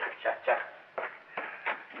urgente. Ciao, ciao.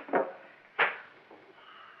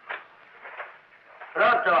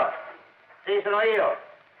 Pronto? Sì, sono io.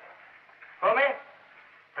 Come?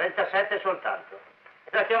 37 soltanto.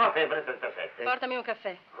 La chiama febbre 37. Portami un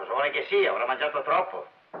caffè. Cosa vuole che sia? Avrà mangiato troppo.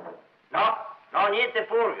 No, no, niente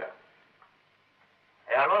purga.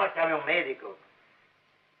 E allora chiami un medico.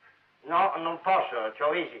 No, non posso, c'ho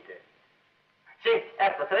visite. Sì,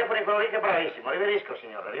 ecco, telefoni quello lì che è bravissimo. Riverisco,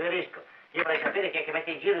 signora, riverisco. Io vorrei sapere chi è che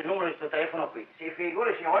mette in giro il numero di questo telefono qui. Si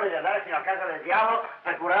figuri, si vuole di andare fino a casa del diavolo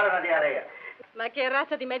per curare una diarrea. Ma che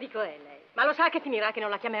razza di medico è lei? Ma lo sa che finirà che non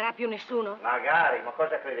la chiamerà più nessuno? Magari, ma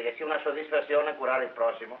cosa crede? Che sia una soddisfazione curare il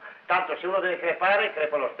prossimo? Tanto se uno deve crepare,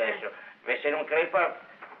 crepa lo stesso. E se non crepa,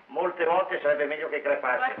 molte volte sarebbe meglio che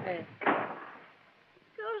crepasse.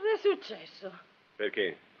 Cos'è successo?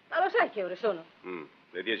 Perché? Ma lo sai che ore sono?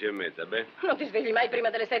 Le 10:30, beh. Non ti svegli mai prima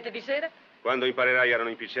delle 7 di sera? Quando imparerai a non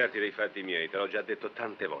impicciarti dei fatti miei, te l'ho già detto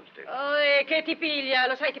tante volte. Oh, e che ti piglia?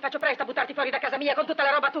 Lo sai che faccio presto a buttarti fuori da casa mia con tutta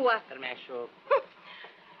la roba tua? Permesso.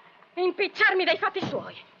 Impicciarmi dai fatti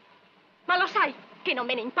suoi. Ma lo sai che non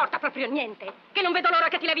me ne importa proprio niente? Che non vedo l'ora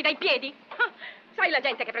che ti levi dai piedi? Sai la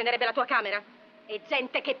gente che prenderebbe la tua camera? È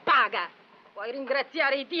gente che paga. Puoi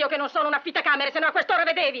ringraziare Dio che non sono un affittacamere, se no a quest'ora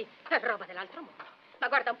vedevi. È roba dell'altro mondo. Ma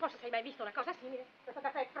guarda un po' se hai mai visto una cosa simile. Questo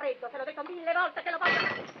caffè è freddo, te l'ho detto 1000 volte che lo voglio.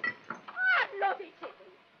 Lo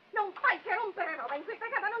dicevi. Non fai che rompere roba. In questa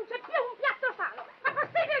casa non c'è più un piatto sano. Ma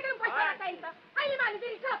possibile che non puoi stare attenta? Hai le mani di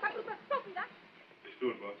ricotta, brutta stupida?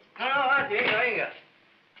 Disturbo? No, avanti, venga, venga.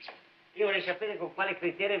 Io vorrei sapere con quale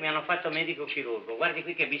criterio mi hanno fatto medico chirurgo. Guardi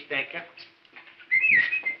qui che bistecca.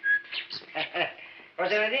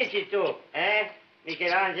 Cosa ne dici tu,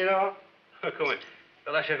 Michelangelo? Come?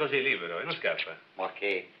 Lo lascia così libero e non scappa. Ma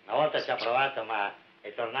che? Una volta ci ha provato, ma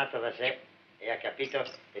è tornato da sé e ha capito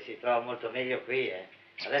che si trova molto meglio qui,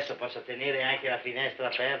 Adesso posso tenere anche la finestra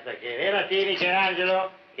aperta, che... Verati,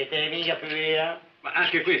 Michelangelo, che te ne venga più via? Ma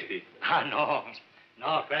anche questi? Ah, no.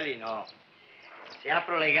 No, quelli no. Se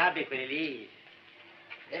apro le gabbie, quelli lì...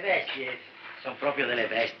 Le bestie sono proprio delle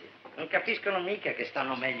bestie. Non capiscono mica che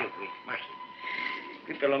stanno meglio qui. Ma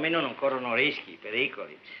qui perlomeno non corrono rischi,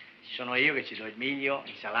 pericoli. Ci sono io che ci do il miglio,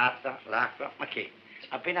 l'insalata, l'acqua. Ma che?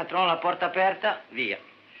 Appena trovano la porta aperta, via.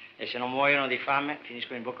 E se non muoiono di fame,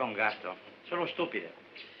 finiscono in bocca a un gatto. Sono stupide.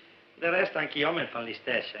 Del resto anche gli uomini fanno gli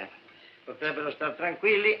stessi. Potrebbero stare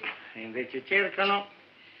tranquilli, e invece cercano,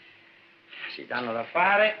 si danno da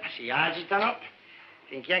fare, si agitano,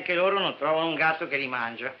 finché anche loro non trovano un gatto che li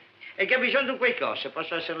mangia. E che ha bisogno di un quei cose,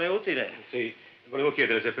 posso esserle utile? Sì, volevo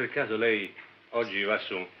chiedere se per caso lei oggi va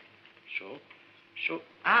su. Su?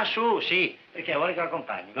 Ah, su, sì. Perché vuole che lo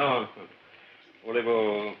accompagni? No,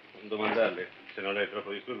 volevo domandarle, se non è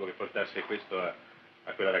troppo disturbo, che portasse questo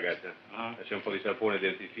a quella ragazza. C'è un po' di sapone,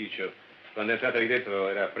 dentifricio. Quando è entrata lì dentro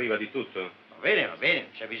era priva di tutto. Va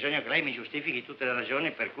bene, c'è bisogno che lei mi giustifichi tutte le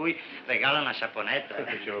ragioni per cui regala una saponetta.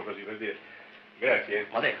 Dicevo così per dire. Grazie.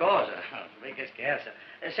 Ma che cosa? Lei che scherza.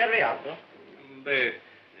 Serve altro? Beh,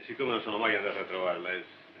 siccome non sono mai andato a trovarla,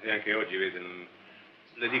 e anche oggi, vede,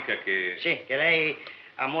 le dica che... Sì, che lei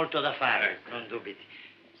ha molto da fare, non dubiti.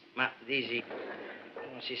 Ma, Disi,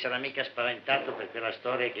 non si sarà mica spaventato per quella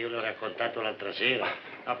storia che io le ho raccontato l'altra sera?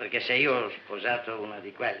 No, perché se io ho sposato una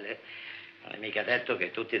di quelle, non è mica detto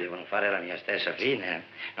che tutti devono fare la mia stessa fine.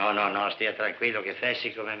 No, stia tranquillo che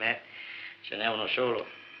fessi come me ce n'è uno solo.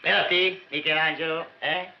 Era te, Michelangelo,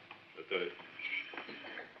 eh? Dottore.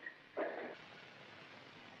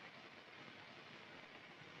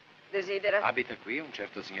 Desidera? Abita qui un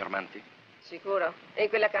certo signor Manti? Sicuro? È in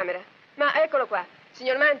quella camera. Ma eccolo qua.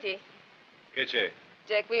 Signor Manti, Che c'è?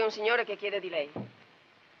 c'è qui un signore che chiede di lei.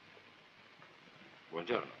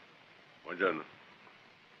 Buongiorno. Buongiorno.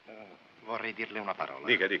 Vorrei dirle una parola.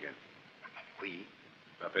 Dica. Qui?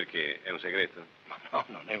 Ma perché? È un segreto? Ma no,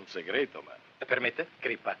 non è un segreto, ma... Permette?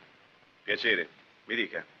 Crippa. Piacere. Mi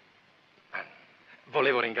dica.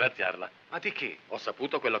 Volevo ringraziarla. Ma di che? Ho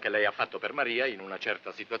saputo quello che lei ha fatto per Maria in una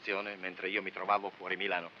certa situazione mentre io mi trovavo fuori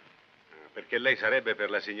Milano. Perché lei sarebbe per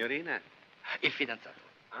la signorina? Il fidanzato.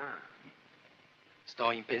 Ah.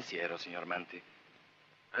 Sto in pensiero, signor Manti.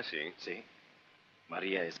 Ah, sì? Sì.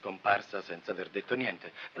 Maria è scomparsa senza aver detto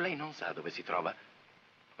niente. Lei non sa dove si trova.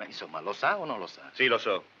 Ma insomma, lo sa o non lo sa? Sì, lo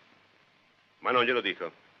so. Ma non glielo dico.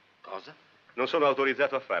 Cosa? Non sono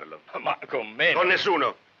autorizzato a farlo. Ma con me? Con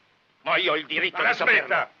nessuno. Ma io ho il diritto Ma di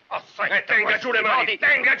saperlo. aspetta! E tenga giù le mani!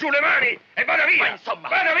 Tenga giù le mani! E vada via! Ma insomma...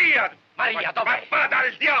 Vada via! Maria, dov'è? Ma vada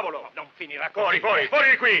al diavolo! Non finirà così. Fuori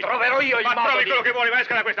di qui! Troverò io il ma modo trovi di... quello che vuole, ma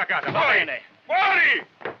esca da questa casa! Va Fuori! bene. Fuori!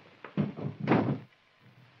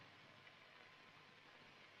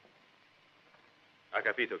 Ha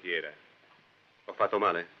capito chi era? Ho fatto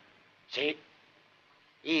male? Sì.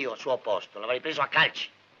 Io al suo posto l'avrei preso a calci.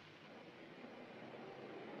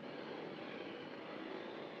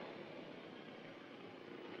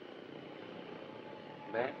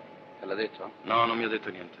 Beh, te l'ha detto? No, non mi ha detto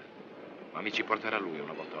niente. Ma mi ci porterà lui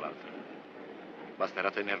una volta o l'altra.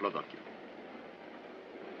 Basterà tenerlo d'occhio.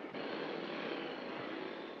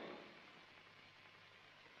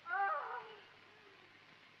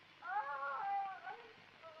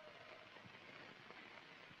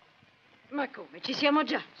 Ma come? Ci siamo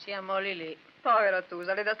già? Siamo lì. Povero tu,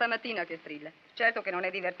 sale da stamattina che strilla. Certo che non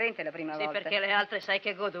è divertente la prima Sì, volta. perché le altre sai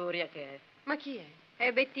che goduria che è. Ma chi è?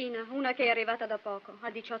 È Bettina, una che è arrivata da poco, ha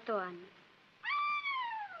 18 anni.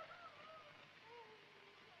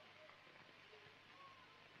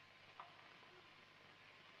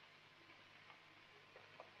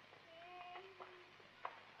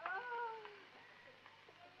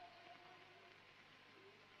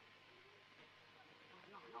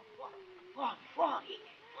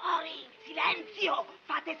 Fuori! Silenzio!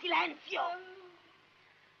 Fate silenzio!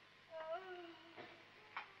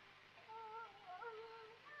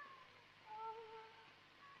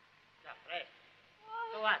 Già, presto.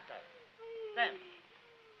 Trovata. Tempo.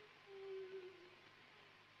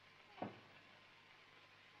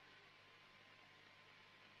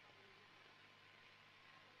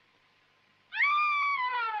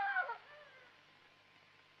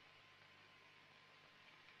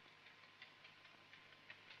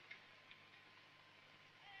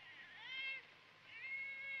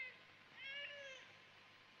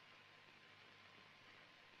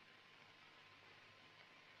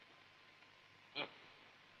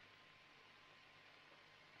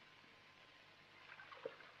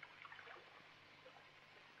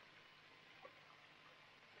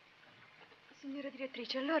 Signora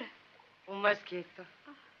direttrice, allora? Un maschietto.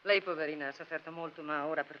 Lei, poverina, ha sofferto molto, ma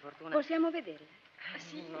ora, per fortuna... Possiamo vederla?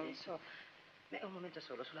 Sì, non so. Beh, un momento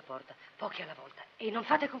solo, sulla porta. Pochi alla volta. E non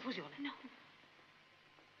fate confusione. No.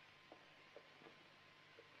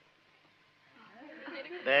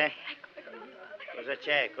 Beh, Cosa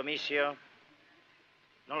c'è, comissio?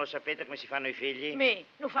 Non lo sapete come si fanno i figli? Mi,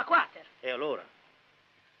 non fa quater. E allora?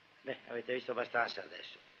 Beh, avete visto abbastanza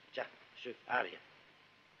adesso. Già, su, aria.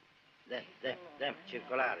 Dem,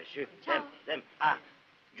 circolare, su, dem. Ah,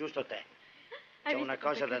 giusto te. C'ho una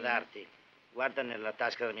cosa da darti. Guarda nella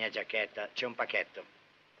tasca della mia giacchetta, c'è un pacchetto.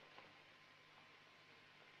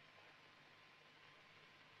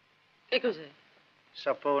 Che cos'è?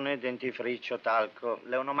 Sapone, dentifricio, talco,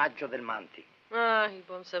 è un omaggio del Manti. Ah, il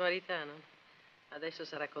buon samaritano. Adesso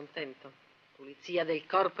sarà contento. Pulizia del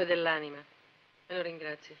corpo e dell'anima. Me lo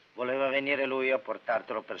ringrazi. Voleva venire lui a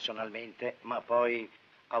portartelo personalmente, ma poi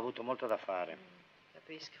ha avuto molto da fare.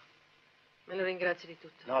 Capisco. Me lo ringrazi di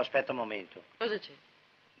tutto. No, aspetta un momento. Cosa c'è?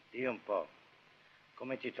 Dì un po'.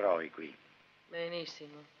 Come ti trovi qui?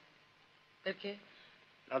 Benissimo. Perché?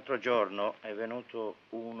 L'altro giorno è venuto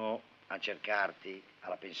uno a cercarti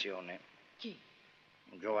alla pensione. Chi?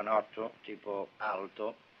 Un giovanotto, tipo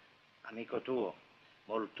alto, amico tuo,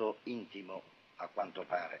 molto intimo, a quanto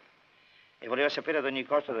pare. E voleva sapere ad ogni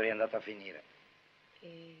costo dove è andato a finire.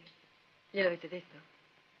 E gliel'avete detto?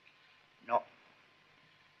 No.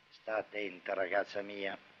 Sta attenta, ragazza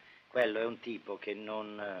mia. Quello è un tipo che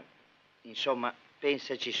non... Insomma,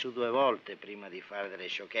 pensaci su 2 volte prima di fare delle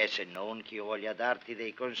sciocchezze. Non che io voglia darti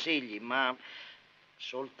dei consigli, ma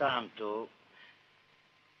soltanto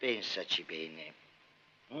pensaci bene.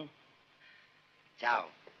 Ciao.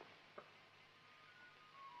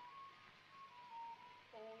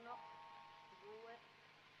 1, 2,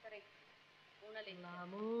 3. Una lettera.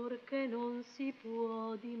 L'amor che non si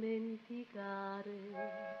può dimenticare.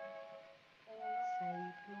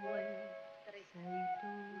 Sei tu, 3. sei tu,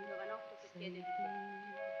 Un giovanotto che sei chiede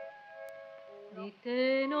tu. Di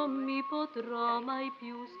te non mi potrò mai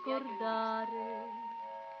più scordare.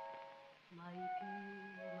 Mai più,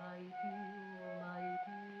 mai più, mai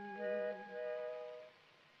più.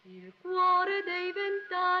 Il cuore dei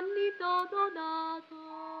 20 anni t'ho donato.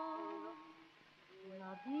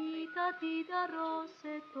 La vita ti darò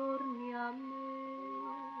se torni a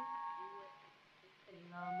me.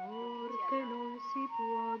 L'amor che non si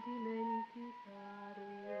può dimenticare.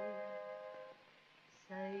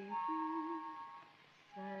 Sei tu,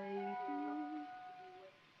 sei tu,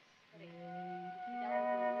 sei tu.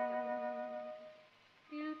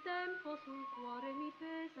 Il tempo sul cuore mi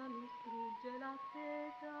pesa, mi strugge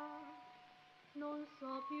l'attesa. Non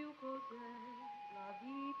so più cos'è la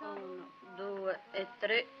vita. 1, 2 e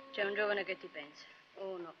 3. C'è un giovane che ti pensa.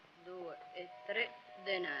 1, 2 e 3.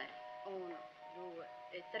 Denari. 1, 2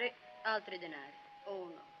 e 3. Altri denari.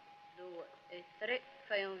 1, 2 e 3.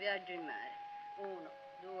 Fai un viaggio in mare. 1,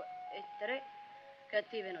 2 e 3.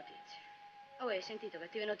 Cattive notizie. Oh, hai sentito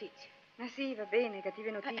cattive notizie? Ma sì, va bene,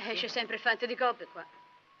 cattive notizie. Esce sempre il fante di coppe qua.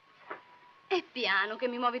 E piano che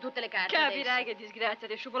mi muovi tutte le carte. Capirai che disgrazia,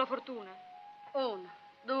 ti asciugo la fortuna. 1,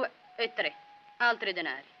 2 e 3. Altri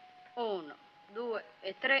denari. 1, 2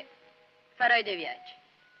 e 3. Farai dei viaggi.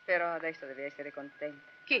 Però adesso devi essere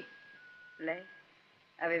contenta. Chi? Lei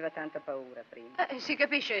aveva tanta paura prima. Si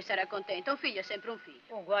capisce che sarà contenta. Un figlio è sempre un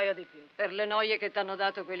figlio. Un guaio di più. Per le noie che t'hanno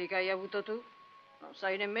dato quelli che hai avuto tu, non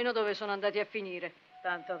sai nemmeno dove sono andati a finire.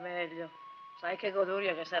 Tanto meglio. Sai che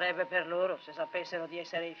goduria che sarebbe per loro se sapessero di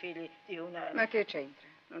essere i figli di una... Ma che c'entra?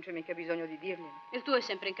 Non c'è mica bisogno di dirglielo. Il tuo è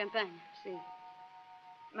sempre in campagna? Sì.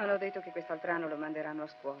 Ma hanno detto che quest'altro anno lo manderanno a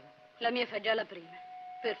scuola. La mia fa già la prima.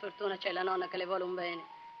 Per fortuna c'è la nonna che le vuole un bene.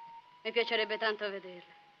 Mi piacerebbe tanto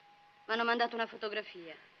vederla. Mi hanno mandato una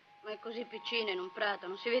fotografia. Ma è così piccina in un prato,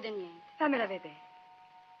 non si vede niente. Fammela vedere.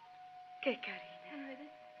 Che carina.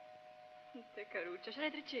 Che caruccia, c'è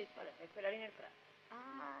le tricette. È quella lì nel prato.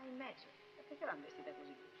 Ah, in mezzo. E perché l'hanno vestita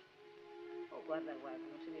così? Oh, guarda,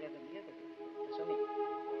 non si direbbe mica che ti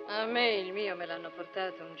assomiglia. A me il mio me l'hanno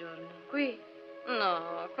portato un giorno. Qui?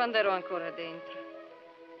 No, quando ero ancora dentro.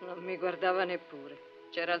 Non mi guardava neppure.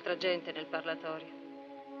 C'era altra gente nel parlatorio.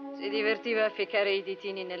 Si divertiva a ficcare i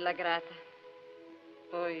ditini nella grata.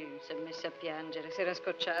 Poi si è messa a piangere, si era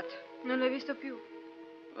scocciato. Non l'hai visto più?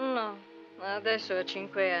 No, adesso ha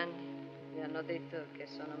 5 anni. Mi hanno detto che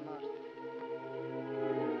sono morta.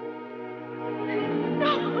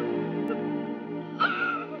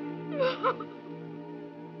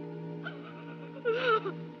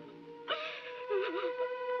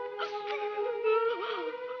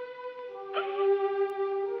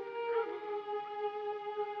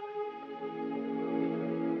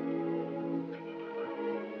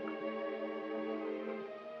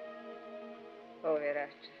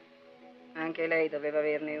 Poveraccia. Anche lei doveva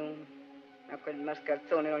averne uno. Ma quel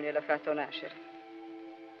mascalzone non gliel'ha fatto nascere.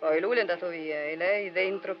 Poi lui è andato via e lei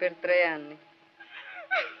dentro per 3 anni.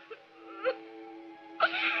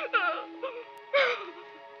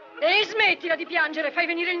 E smettila di piangere, fai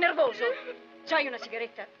venire il nervoso. C'hai una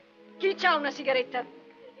sigaretta? Chi c'ha una sigaretta?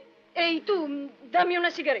 Ehi, tu, dammi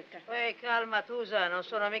una sigaretta. Calma, Tusa, non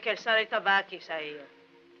sono mica il sale ai tabacchi, sai io.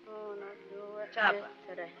 1, 2, Ciapa.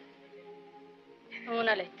 3.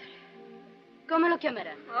 Una lettera. Come lo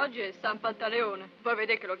chiamerà? Oggi è San Pantaleone. Voi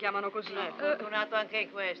vedete che lo chiamano così. Fortunato anche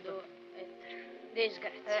in questo. 2 e 3.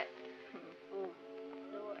 Disgrazia. 1,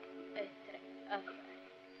 2 e 3. Affari.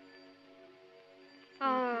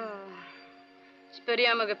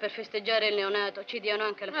 Speriamo che per festeggiare il neonato ci diano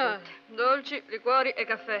anche la frutta. Dolci, liquori e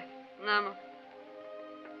caffè. Andiamo.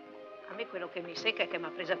 A me quello che mi secca è che mi ha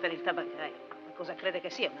presa per il tabaccaio. Ma cosa crede che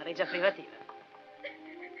sia? Una regia privativa?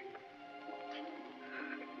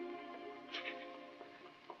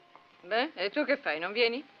 Beh, e tu che fai? Non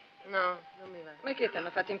vieni? No, non mi va. Ma che ti hanno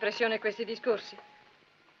fatto impressione questi discorsi?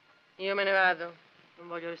 Io me ne vado. Non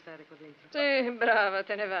voglio restare qua dentro. Sì, brava,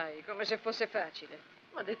 te ne vai, come se fosse facile.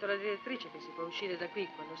 Ha detto la direttrice che si può uscire da qui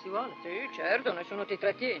quando si vuole. Sì, certo, nessuno ti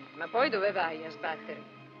trattiene. Ma poi dove vai a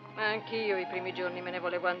sbattere? Anch'io i primi giorni me ne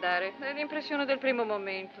volevo andare. È l'impressione del primo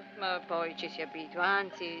momento. Ma poi ci si abitua.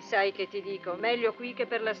 Anzi, sai che ti dico, meglio qui che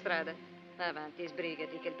per la strada. Avanti,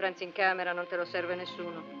 sbrigati, che il pranzo in camera non te lo serve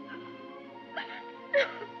nessuno.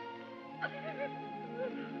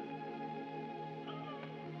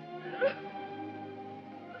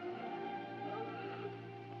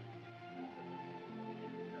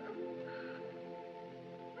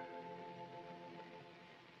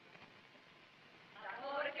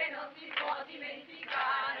 L'amore che non si può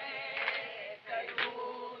dimenticare, sei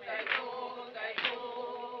tu, sei tu, sei tu.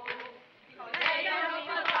 Con lei io non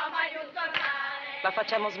potrò mai più tornare. La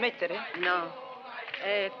facciamo smettere? No.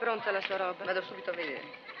 È pronta la sua roba? Vado subito a vedere.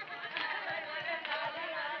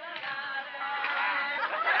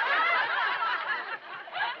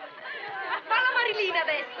 Fa la Marilina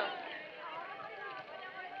adesso.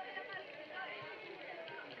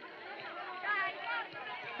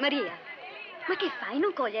 Maria, ma che fai?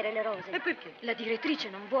 Non cogliere le rose. E perché? La direttrice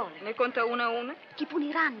non vuole. Ne conta una a una? Ti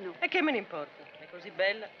puniranno. E che me ne importa? È così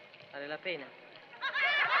bella, vale la pena.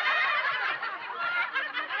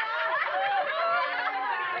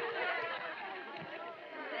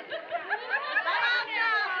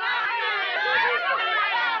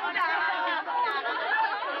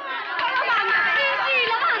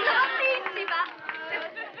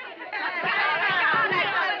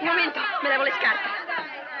 Un momento, me levo le scarpe.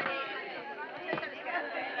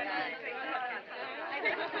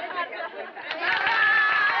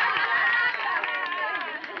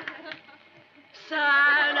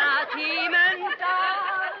 Sanati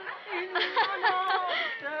mentale.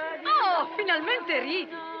 Oh, finalmente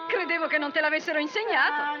ridi. Credevo che non te l'avessero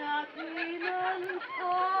insegnato.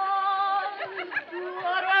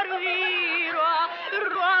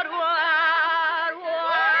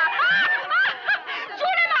 Giù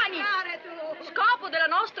le mani! Scopo della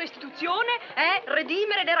nostra istituzione è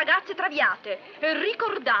redimere le ragazze traviate. E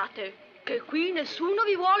ricordate che qui nessuno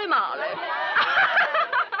vi vuole male.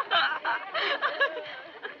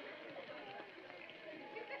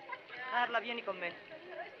 Carla, vieni con me.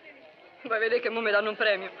 Vuoi vedere che mo mi danno un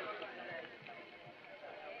premio?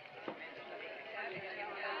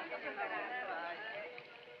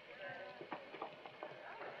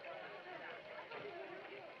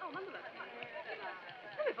 Oh, ma dove vai?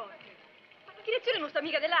 Dove porti? Ma in direzione non sta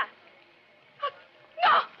mica di là.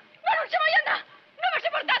 No! Ma non ci voglio andare! Non mi ci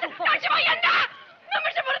portate! Non ci voglio andare! Non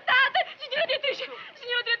mi ci portate! Signora direttrice,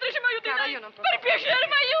 mi aiuti! Cara, dai. io non posso. Per piacere,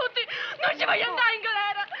 mi aiuti! Non ci voglio andare in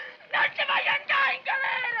galera! Non ci voglio andare in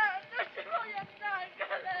galera! Non ci voglio andare in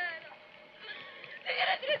galera!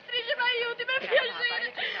 Signora direttrice, mi aiuti, per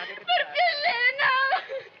piacere! Per piacere, no!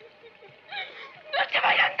 Non ci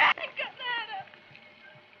voglio andare in galera!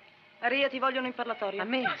 Maria, ti vogliono in parlatorio. A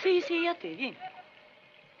me? Sì, a te, vieni.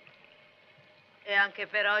 E anche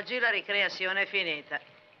per oggi la ricreazione è finita.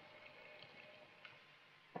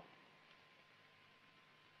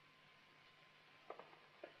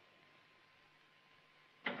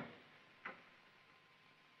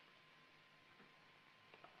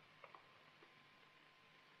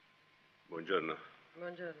 Buongiorno.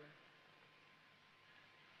 Buongiorno.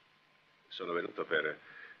 Sono venuto per...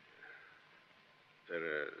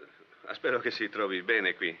 Spero che si trovi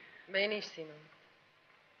bene qui. Benissimo.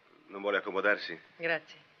 Non vuole accomodarsi?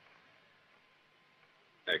 Grazie.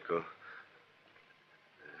 Ecco,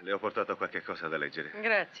 le ho portato qualche cosa da leggere.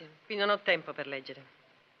 Grazie. Qui non ho tempo per leggere.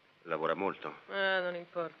 Lavora molto. Non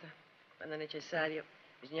importa. Quando è necessario,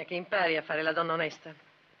 bisogna che impari a fare la donna onesta.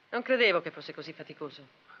 Non credevo che fosse così faticoso.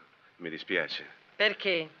 Mi dispiace.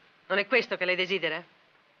 Perché? Non è questo che lei desidera?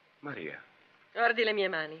 Maria, Guardi le mie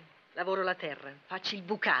mani. lavoro la terra, faccio il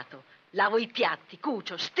bucato, lavo i piatti,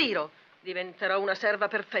 cucio, stiro. Diventerò una serva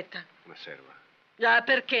perfetta. Una serva? Già,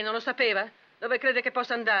 perché? Non lo sapeva? Dove crede che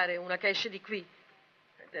possa andare una che esce di qui?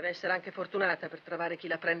 Deve essere anche fortunata per trovare chi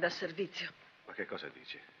la prenda a servizio. Ma che cosa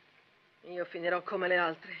dici? Io finirò come le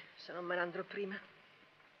altre, se non me ne andrò prima.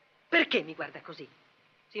 Perché mi guarda così?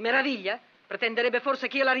 Si meraviglia? Pretenderebbe forse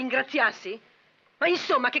che io la ringraziassi? Ma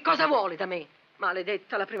insomma, che cosa vuole da me?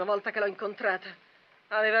 Maledetta, la prima volta che l'ho incontrata.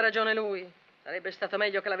 Aveva ragione lui. Sarebbe stato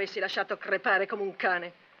meglio che l'avessi lasciato crepare come un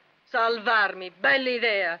cane. Salvarmi, bella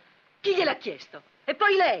idea. Chi gliel'ha chiesto? E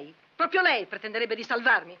poi lei, proprio lei, pretenderebbe di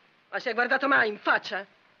salvarmi. Ma si è guardato mai in faccia?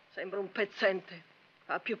 Sembra un pezzente.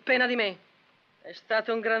 Fa più pena di me. È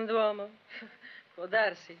stato un grand'uomo. Può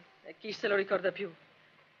darsi. E chi se lo ricorda più?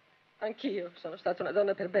 Anch'io sono stata una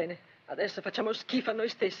donna per bene. Adesso facciamo schifo a noi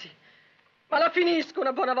stessi. Ma la finisco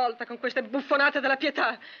una buona volta con queste buffonate della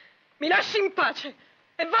pietà. Mi lasci in pace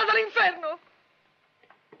e vado all'inferno.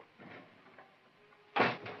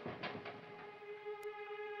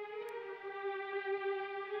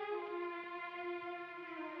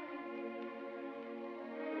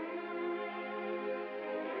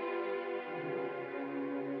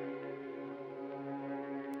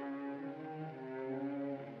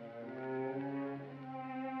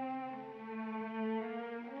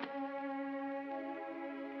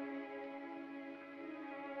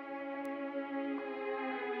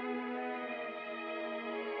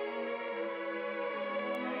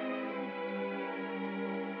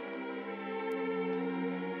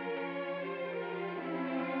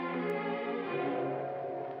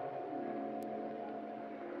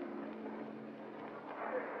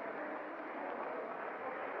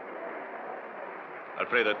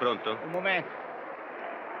 Alfredo, è pronto? Un momento.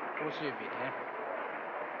 Così vedi,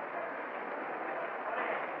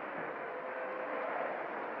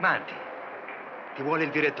 Manti, ti vuole il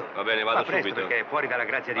direttore. Va bene, vado Ma presto, subito. perché è fuori dalla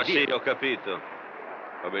grazia di Dio. Sì, ho capito.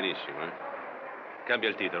 Va benissimo, eh. Cambia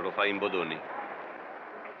il titolo, lo fai in Bodoni.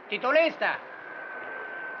 Titolista!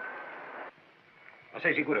 Ma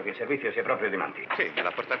sei sicuro che il servizio sia proprio di Manti? Sì, me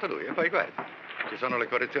l'ha portato lui. E poi guarda, ci sono le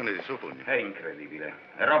correzioni di suo pugno. È incredibile.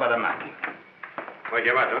 È roba da matti. Mi hai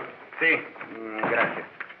chiamato? Sì, grazie.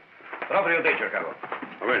 Proprio te cercavo.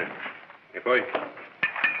 Va bene. E poi?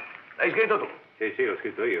 L'hai scritto tu? Sì, l'ho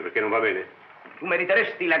scritto io, perché non va bene? Tu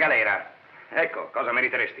meriteresti la galera. Ecco, cosa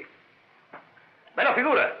meriteresti? Bella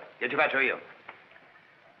figura, che ci faccio io?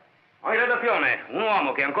 Ho in redazione un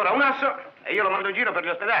uomo che è ancora un asso e io lo mando in giro per gli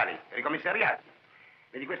ospedali, per i commissariati.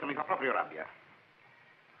 Vedi, questo mi fa proprio rabbia.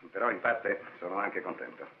 Però in parte sono anche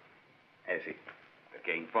contento. Sì,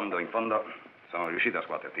 perché in fondo sono riuscito a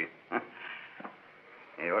scuoterti.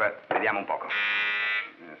 E ora vediamo un poco.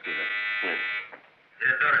 Scusa.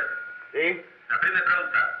 Direttore, Sì? la prima è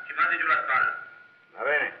pronta, ci mandi giù la spalla. Va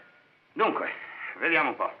bene. Dunque, vediamo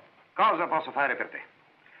un po'. Cosa posso fare per te?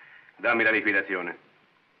 Dammi la liquidazione.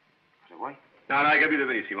 Cosa vuoi? No, hai capito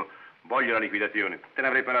benissimo. Voglio la liquidazione. Te ne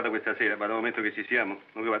avrei parlato questa sera, ma dal momento che ci siamo,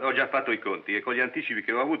 ho già fatto i conti e con gli anticipi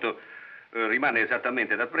che ho avuto rimane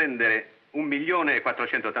esattamente da prendere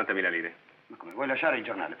 1.480.000 lire. Ma come, vuoi lasciare il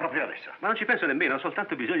giornale proprio adesso? Ma non ci penso nemmeno, ho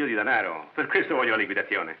soltanto bisogno di denaro. Per questo voglio la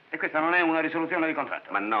liquidazione. E questa non è una risoluzione di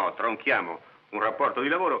contratto? Ma no, tronchiamo un rapporto di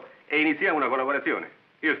lavoro e iniziamo una collaborazione.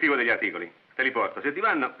 Io scrivo degli articoli, te li porto, se ti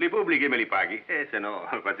vanno li pubblichi e me li paghi. E se no,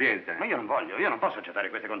 pazienza. Ma io non voglio, io non posso accettare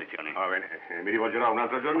queste condizioni. Va bene, mi rivolgerò a un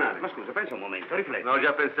altro giornale. Ma scusa, pensa un momento, rifletti. No, ho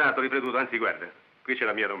già pensato, riflettuto, anzi guarda, qui c'è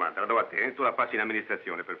la mia domanda, la do a te, tu la passi in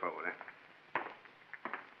amministrazione, per favore.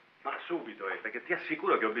 Ma subito, perché ti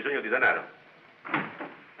assicuro che ho bisogno di denaro.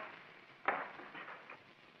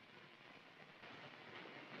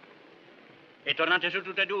 E tornate su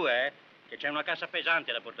tutte e due, eh? Che c'è una cassa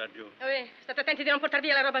pesante da portare giù. State attenti di non portar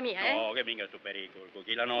via la roba mia, eh? No, che venga sto pericolo.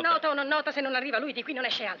 Chi la nota? Nota o non nota, se non arriva lui, di qui non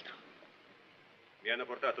esce altro. Mi hanno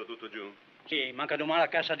portato tutto giù? Sì, manca domani la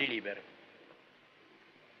cassa di libere.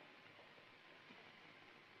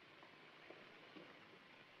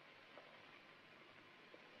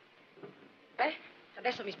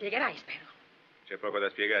 Adesso mi spiegherai, spero. C'è poco da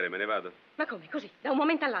spiegare, me ne vado. Ma come, così, da un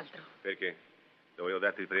momento all'altro? Perché? Dovevo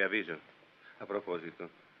darti il preavviso. A proposito,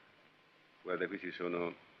 guarda, qui ci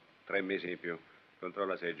sono 3 mesi in più.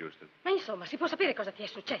 Controlla se è giusto. Ma insomma, si può sapere cosa ti è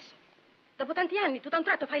successo? Dopo tanti anni, tu da un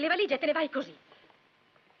tratto fai le valigie e te ne vai così.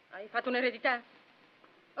 Hai fatto un'eredità?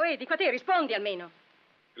 Dico a te, rispondi almeno.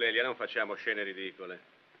 Clelia, non facciamo scene ridicole.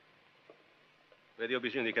 Vedi, ho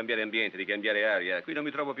bisogno di cambiare ambiente, di cambiare aria. Qui non mi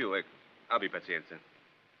trovo più, ecco. Abbi pazienza.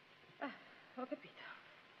 Ho capito.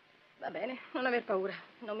 Va bene, non aver paura.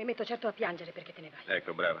 Non mi metto certo a piangere perché te ne vai.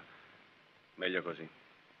 Ecco, brava. Meglio così.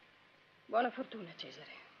 Buona fortuna,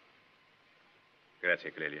 Cesare.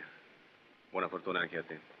 Grazie, Clelia. Buona fortuna anche a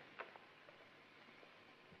te.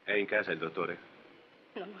 È in casa il dottore?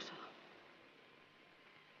 Non lo so.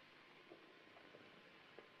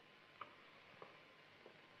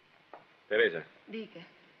 Teresa, Dica.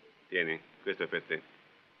 tieni, questo è per te.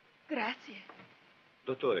 Grazie.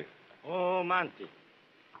 Dottore, Oh, Manti,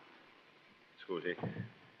 scusi,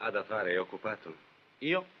 ha da fare, è occupato?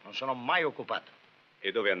 io non sono mai occupato.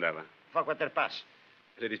 E dove andava? Fa quaterpass.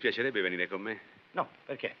 Le dispiacerebbe venire con me? No,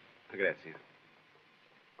 perché? Grazie.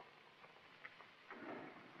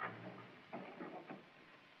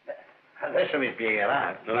 Adesso mi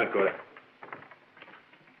spiegherà. Non ancora.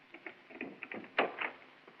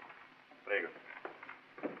 Prego.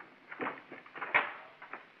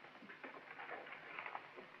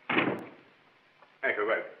 Ecco,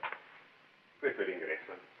 guarda. Questo è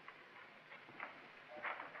l'ingresso.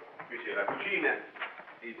 Qui c'è la cucina,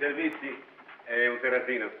 i servizi e un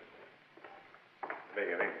terrazzino.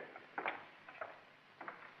 Venga, venga.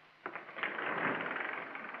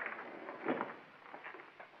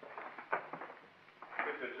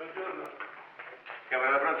 Questo è il soggiorno.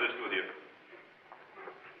 Camera da pranzo e studio.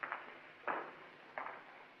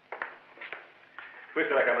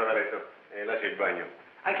 Questa è la camera da letto e là c'è il bagno.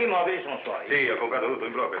 Anche i mobili sono suoi. Sì, ho comprato tutto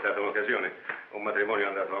in blocco, è stata un'occasione. Un matrimonio è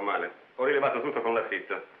andato a male. Ho rilevato tutto con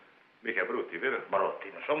l'affitto. Mica brutti, vero?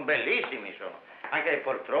 Brutti, sono bellissimi, sono. Anche le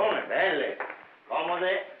poltrone, belle,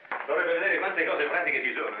 comode. Dovrebbe vedere quante cose pratiche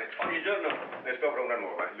ci sono. Ogni giorno ne scopro una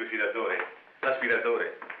nuova. Il lucidatore,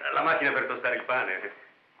 l'aspiratore, la macchina per tostare il pane.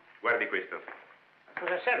 Guardi questo.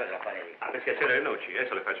 Cosa serve la parete? Ah, per schiacciare le noci,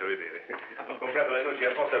 adesso le faccio vedere. Ho comprato le noci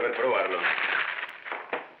apposta per provarlo.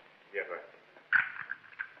 Via qua.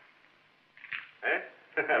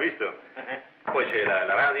 Ha visto? Poi c'è la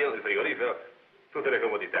radio, il frigorifero, tutte le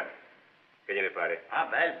comodità. Che gliene pare? Ah,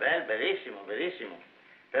 bellissimo, bellissimo.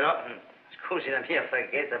 Però, scusi la mia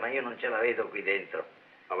franchezza, ma io non ce la vedo qui dentro.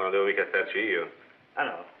 Ma non devo mica starci io. Ah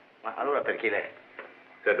no? Ma allora per chi lei?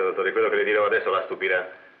 Certo, dottore, quello che le dirò adesso la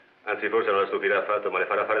stupirà. Anzi, forse non la stupirà affatto, ma le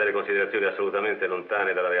farà fare delle considerazioni assolutamente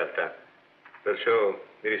lontane dalla realtà. Perciò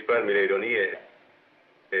mi risparmi le ironie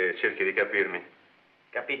e cerchi di capirmi.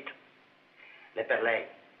 Capito. È per lei?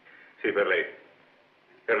 Sì, per lei.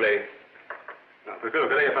 Per lei. No, per quello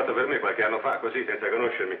che lei ha fatto per me qualche anno fa, così, senza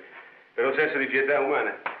conoscermi, per un senso di pietà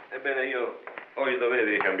umana. Ebbene, io ho il dovere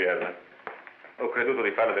di cambiarla. Ho creduto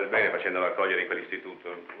di farle del bene facendola accogliere in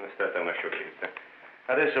quell'istituto. È stata una sciocchezza.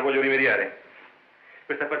 Adesso voglio rimediare.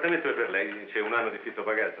 Questo appartamento è per lei, c'è un anno di affitto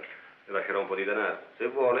pagato. Le lascerò un po' di denaro. Se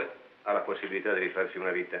vuole, ha la possibilità di rifarsi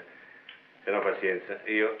una vita. Se no, pazienza.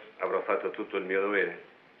 Io avrò fatto tutto il mio dovere.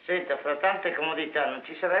 Senta, fra tante comodità, non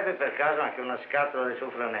ci sarebbe per caso anche una scatola dei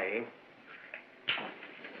sofranei?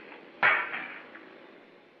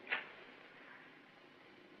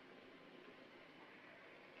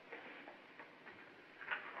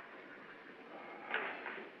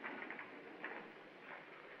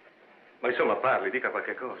 Ma insomma, parli, dica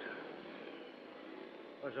qualche cosa.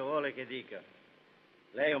 Cosa vuole che dica?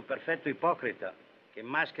 Lei è un perfetto ipocrita che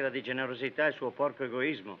maschera di generosità il suo porco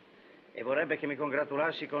egoismo e vorrebbe che mi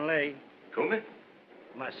congratulassi con lei? Come?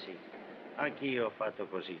 Ma sì, anch'io ho fatto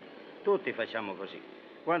così. Tutti facciamo così.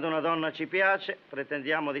 Quando una donna ci piace,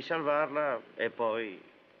 pretendiamo di salvarla e poi...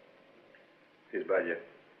 Si sbaglia.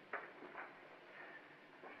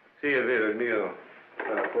 Sì, è vero, il mio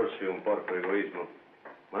sarà forse un porco egoismo,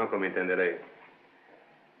 ma non come intende lei.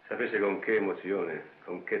 Sapesse con che emozione,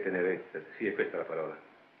 con che tenerezza, sì, è questa la parola,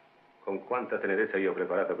 con quanta tenerezza io ho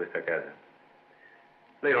preparato questa casa.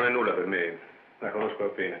 Lei non è nulla per me, la conosco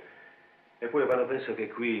appena. Eppure quando penso che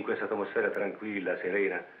qui, in questa atmosfera tranquilla,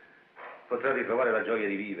 serena, potrà ritrovare la gioia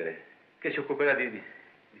di vivere, che si occuperà di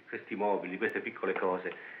questi mobili, di queste piccole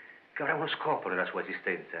cose, che avrà uno scopo nella sua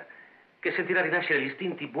esistenza, che sentirà rinascere gli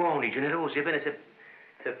istinti buoni, generosi. Ebbene,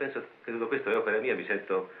 se penso che tutto questo è opera mia, mi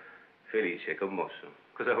sento felice, commosso.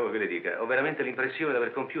 Cosa vuole che le dica? Ho veramente l'impressione di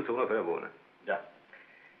aver compiuto un'opera buona. Già.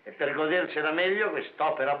 E per godersela meglio,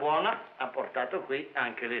 quest'opera buona ha portato qui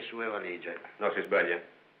anche le sue valigie. No, si sbaglia.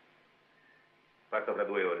 Parto fra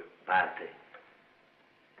 2 ore. Parte.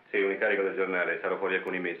 Sì, un incarico del giornale, sarò fuori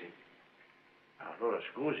alcuni mesi. Allora,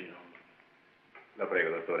 scusi, non... La prego,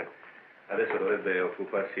 dottore. Adesso dovrebbe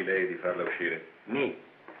occuparsi lei di farla uscire. Mi?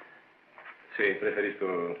 Sì,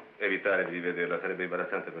 preferisco evitare di vederla, sarebbe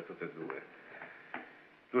imbarazzante per tutte e due.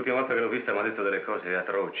 L'ultima volta che l'ho vista mi ha detto delle cose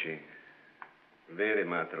atroci, vere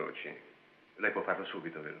ma atroci. Lei può farlo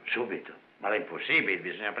subito, vero? Subito? Ma è impossibile,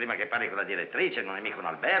 bisogna prima che parli con la direttrice, non è mica un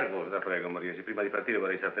albergo. La prego, Mariesi, prima di partire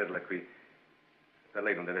vorrei saperla qui. Per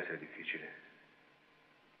lei non deve essere difficile.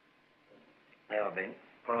 Va bene,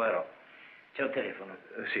 proverò. C'è un telefono?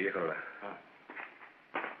 Sì, eccolo là.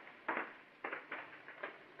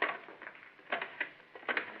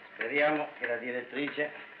 Speriamo che la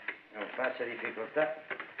direttrice non faccia difficoltà.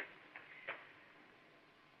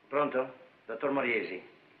 Pronto? Dottor Moriesi.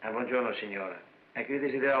 Buongiorno signora. Ecco, io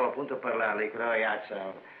desideravo appunto parlarle di quella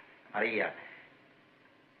ragazza, Maria.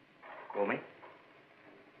 Come?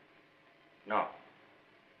 No.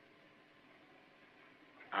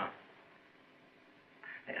 Ah.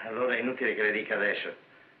 Allora è inutile che le dica adesso.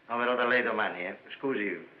 No, verrò da lei domani, eh.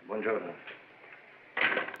 Scusi, buongiorno.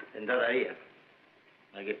 È andata via.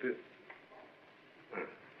 Ma che più?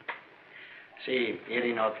 Sì,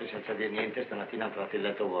 ieri notte senza dire niente, stamattina ho trovato il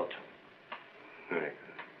letto vuoto. Ecco.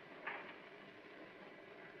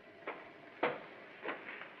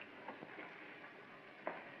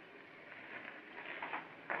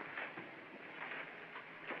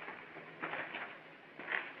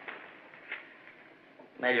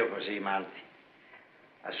 Meglio così, Manti.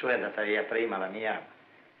 La sua è andata via prima, la mia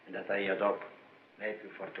è andata via dopo. Lei è più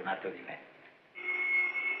fortunato di me.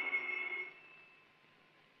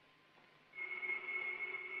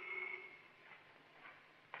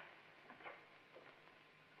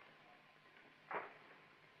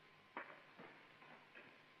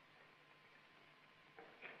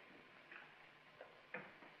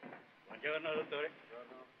 Buongiorno, dottore.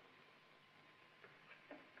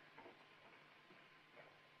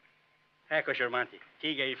 Ecco, Sciormanti,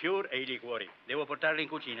 tighe i fior e i liquori. Devo portarli in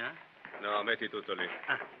cucina? No, metti tutto lì.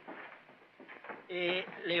 E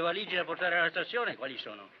le valigie da portare alla stazione quali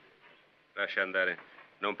sono? Lascia andare.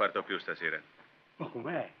 Non parto più stasera. Ma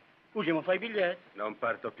com'è? Scusi, ma fai i biglietti? Non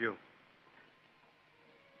parto più.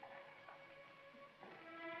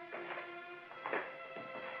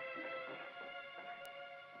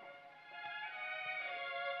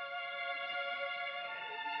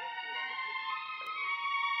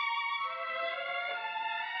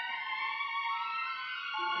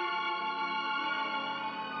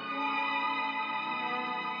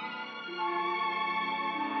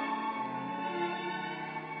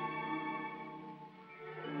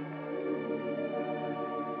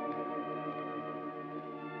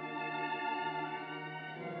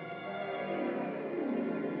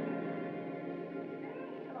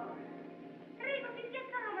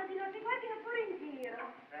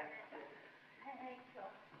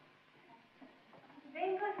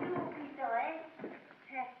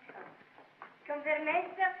 Con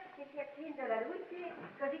permesso che si accenda la luce,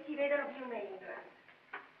 così ci vedono più meglio.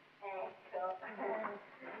 Ecco.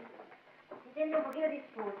 Si sente un pochino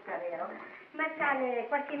disposta, vero? Ma sa,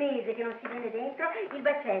 qualche mese che non si viene dentro, il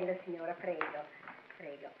baccello, signora, prego.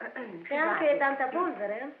 Prego. C'è anche tanta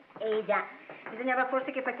polvere? Già. Bisognava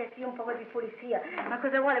forse che facessi un po' di pulizia. Ma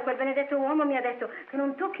cosa vuole? Quel benedetto uomo mi ha detto che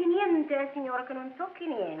non tocchi niente, signora, che non tocchi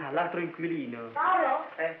niente. L'altro inquilino. Paolo?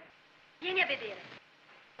 Vieni a vedere.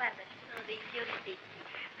 Guarda, ci sono dei fiori secchi,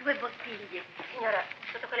 2 bottiglie. Signora,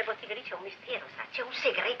 sotto quelle bottiglie lì c'è un mistero, sa? C'è un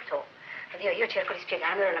segreto. Oddio, io cerco di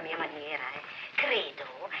spiegarmelo alla mia maniera,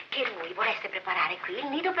 Credo che lui volesse preparare qui il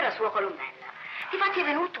nido per la sua colombella. Difatti è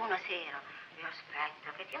venuto una sera.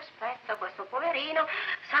 Che ti aspetta questo poverino.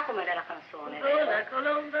 Sa com'è la canzone? La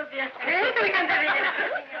colomba piace. Come canta bene la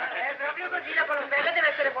signora, è proprio così, la colombella deve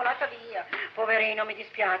essere volata via. Poverino, mi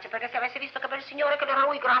dispiace, perché se avesse visto che bel signore che era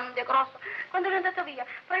lui, grande, grosso, quando è andato via,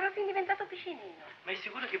 sarebbe fin diventato piscinino. Ma è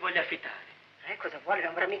sicuro che voglia affittare? Cosa vuole?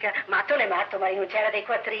 Non avrà mica... Mattoli è matto, ma rinunciare a dei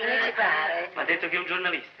quattrini, ci pare. Ma ha detto che è un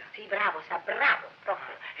giornalista. Sì, bravo, sa, bravo,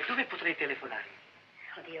 proprio. E dove potrei telefonare?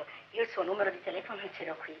 Oddio, io il suo numero di telefono non ce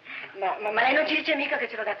l'ho qui. Ma lei non ci dice mica che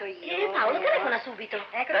ce l'ho dato io. Paolo, telefona subito.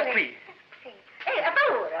 Ecco Da qui? Sì. Ha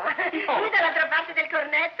paura? Lui dall'altra parte del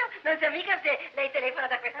cornetto non sa mica se lei telefona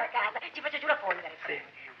da questa casa. Ci faccio giù la polvere. Sì.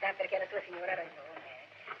 Sa, perché la sua signora ha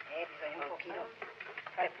ragione. Bisogna un pochino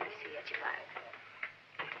fare pulizia, ci pare.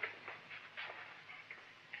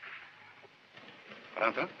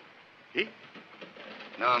 Pronto? Chi?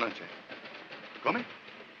 No, non c'è. Come?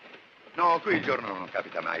 No, qui il giorno non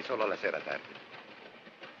capita mai, solo la sera tardi.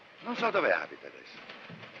 Non so dove abita adesso.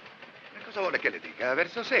 Ma cosa vuole che le dica?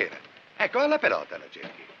 Verso sera. Ecco, alla pelota la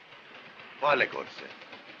cerchi. O alle corse.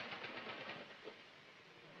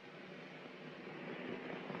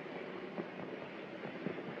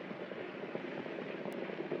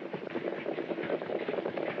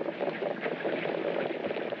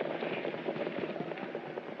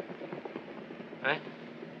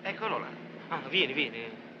 Eccolo là. Ah, vieni,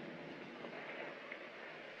 vieni.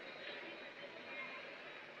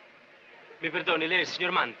 Mi perdoni, lei è il signor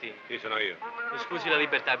Manti? Sì, sono io. Mi scusi la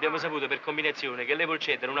libertà, abbiamo saputo per combinazione che lei vuol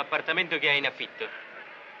cedere un appartamento che ha in affitto.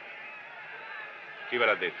 Chi ve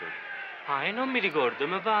l'ha detto? Ah, e non mi ricordo,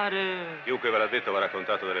 mi pare... Chiunque ve l'ha detto va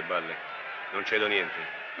raccontato delle balle. Non cedo niente.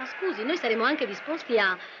 Ma scusi, noi saremo anche disposti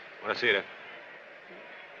a... Buonasera.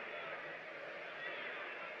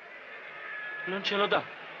 Non ce lo dà.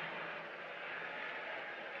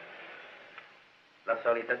 La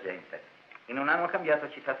solita gente. In un anno ho cambiato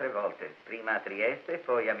città 3 volte. Prima a Trieste,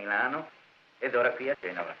 poi a Milano ed ora qui a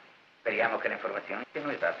Genova. Speriamo che le informazioni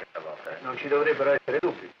siano esatte stavolta. Non ci dovrebbero essere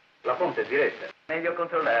dubbi. La fonte è diretta. Meglio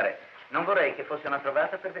controllare. Non vorrei che fosse una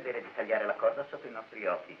trovata per vedere di tagliare la corda sotto i nostri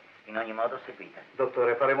occhi. In ogni modo seguita.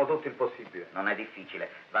 Dottore, faremo tutto il possibile. Non è difficile.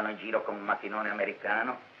 Vanno in giro con un macchinone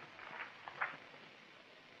americano.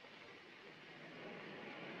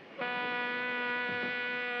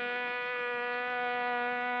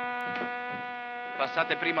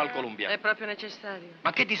 Passate prima al Columbia. È proprio necessario.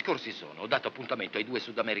 Ma che discorsi sono? Ho dato appuntamento ai 2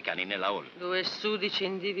 sudamericani nella hall. 2 sudici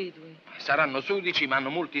individui. Saranno sudici, ma hanno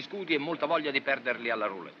molti scudi e molta voglia di perderli alla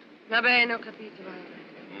roulette. Va bene, ho capito.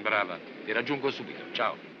 Va. Brava, ti raggiungo subito.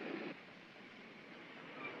 Ciao.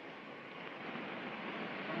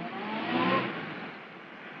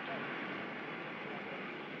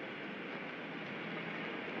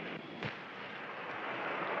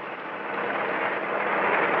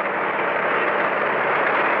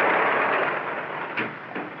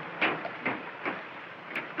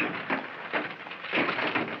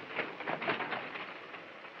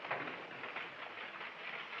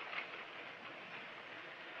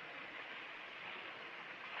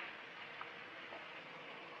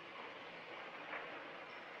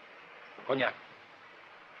 Cognac.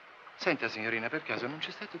 Senta, signorina, per caso non c'è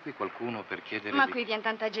stato qui qualcuno per chiedere Ma di... qui viene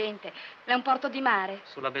tanta gente. È un porto di mare.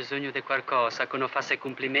 Solo ha bisogno di qualcosa, che non faccia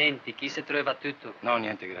complimenti, chi si trova tutto. No,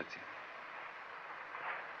 niente, grazie.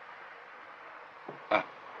 Ah,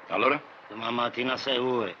 allora? Domani mattina a 6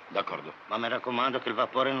 ore. D'accordo. Ma mi raccomando che il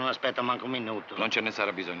vapore non aspetta manco un minuto. Non ce ne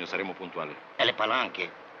sarà bisogno, saremo puntuali. E le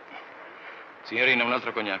palanche? Signorina, un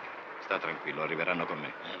altro cognac. Sta tranquillo, arriveranno con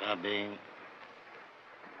me. Va bene.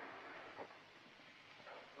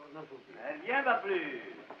 Rien va plus.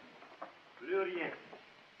 Plus rien.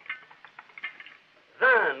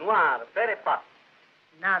 Vin, noir, vert et pas.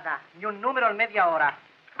 Nada, ni un número en media hora.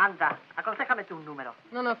 Anda, aconsejame tú un número.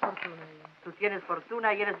 Non ho fortuna io. Tú tienes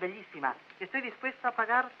fortuna y eres bellísima. Estoy dispuesta a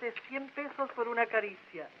pagarte 100 pesos por una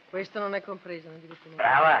caricia. Questo non è compreso nel divertimento.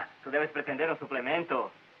 Brava, tu debes pretender un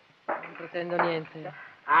suplemento. Non pretendo niente.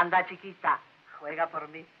 Anda, chiquita, juega por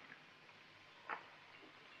mí.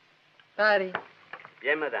 Pari.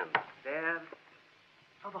 Bien, madame.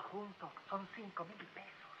 Todo junto, son 5.000 pesos.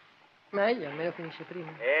 Meglio, almeno finisce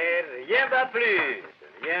prima. Et rien va plus.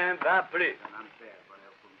 Rien va plus.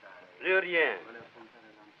 Plus rien.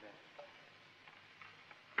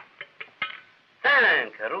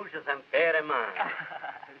 5, rouge sans père et man.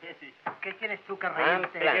 ¿Qué tienes tú que Un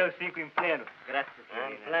reírte? plan. Io 5 in pleno. Grazie,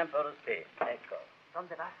 Un plan por usted. Ecco.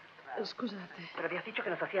 ¿Dónde vas? Scusate. ¿Pero habías dicho que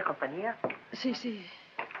nos hacía compañía? Sì, sì,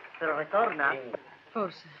 Pero retorna.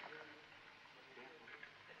 forse.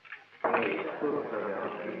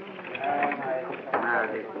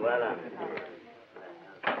 Voilà.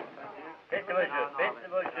 Faites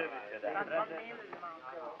vos jeux, monsieur.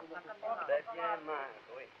 C'est bien, manque,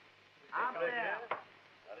 oui. Faites le jeu.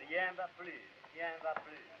 Rien va plus, rien va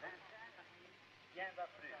plus. Rien va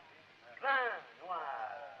plus. Vin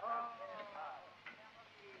noir.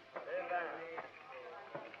 Le vin.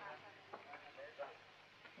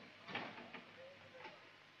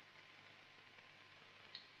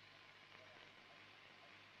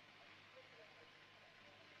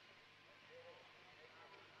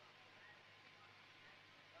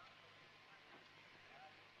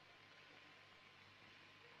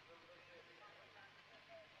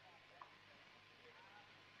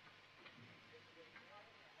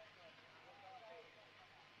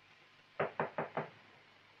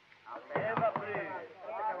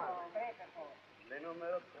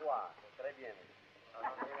 Numero 3, très bien.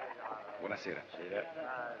 Buonasera.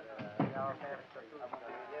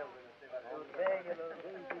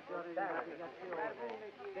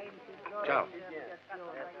 Ciao.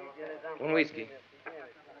 Un whisky?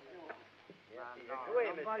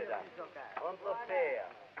 Jouez, monsieur Dame. On peut faire.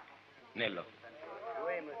 Nello,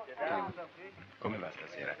 Jouez, monsieur Dame. come va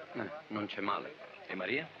stasera? Non c'è male. E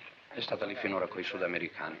Maria? È stata lì finora coi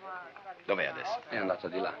sudamericani. Dov'è adesso? È andata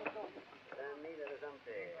di là.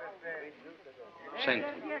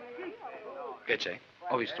 Senti, Che c'è?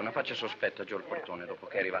 ho visto una faccia sospetta giù al portone dopo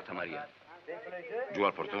che è arrivata Maria. Giù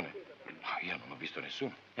al portone? No, io non ho visto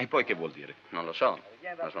nessuno. E poi che vuol dire? Non lo so,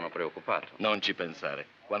 ma sono preoccupato. Non ci pensare.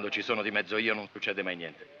 Quando ci sono di mezzo io non succede mai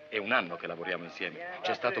niente. È un anno che lavoriamo insieme.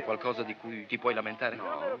 C'è stato qualcosa di cui ti puoi lamentare?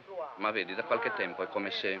 No, ma vedi, da qualche tempo è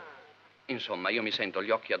come se... Insomma, io mi sento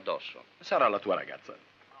gli occhi addosso. Sarà la tua ragazza.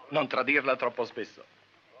 Non tradirla troppo spesso.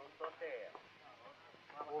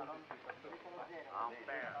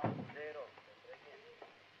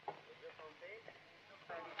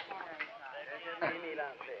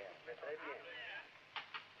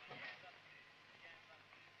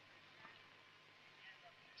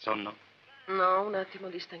 Sonno? No, un attimo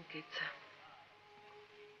di stanchezza.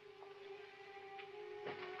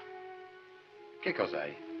 Che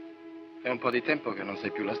cos'hai? È un po' di tempo che non sei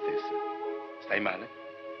più la stessa. Stai male?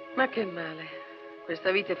 Ma che male. Questa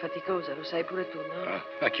vita è faticosa, lo sai pure tu, no? Ah,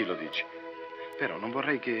 a chi lo dici? Però non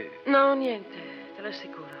vorrei che... No, niente, te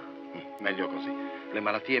l'assicuro. Meglio così. Le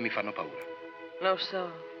malattie mi fanno paura. Lo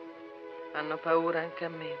so, fanno paura anche a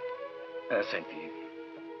me. Senti,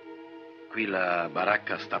 qui la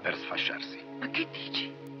baracca sta per sfasciarsi. Ma che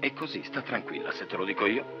dici? E così, sta tranquilla, se te lo dico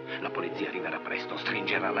io. La polizia arriverà presto,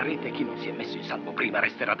 stringerà la rete e chi non si è messo in salvo prima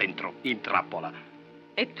resterà dentro, in trappola.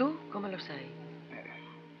 E tu come lo sai?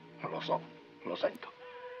 Lo so, lo sento.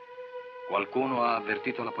 Qualcuno ha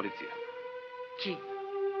avvertito la polizia. Chi?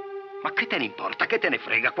 Ma che te ne importa? Che te ne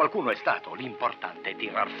frega? Qualcuno è stato. L'importante è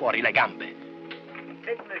tirar fuori le gambe.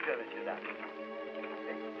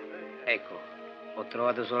 Ecco, ho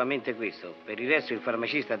trovato solamente questo. Per il resto il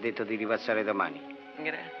farmacista ha detto di ripassare domani.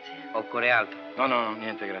 Grazie. Occorre altro? No,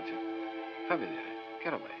 niente, grazie. Fa vedere, che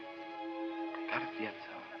roba è? Cardiazzo.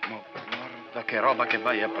 Ma guarda che roba che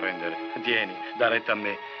vai a prendere. Tieni, da retta a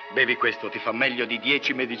me. Bevi questo, ti fa meglio di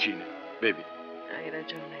 10 medicine. Bevi. Hai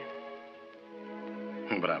ragione.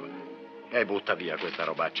 Brava. E butta via questa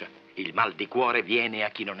robaccia. Il mal di cuore viene a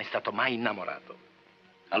chi non è stato mai innamorato.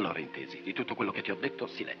 Allora, intesi, di tutto quello che ti ho detto,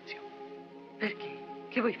 silenzio. Perché?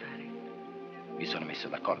 Che vuoi fare? Mi sono messo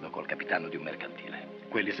d'accordo col capitano di un mercantile.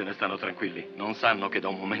 Quelli se ne stanno tranquilli. Non sanno che da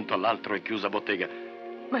un momento all'altro è chiusa bottega.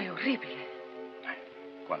 Ma è orribile.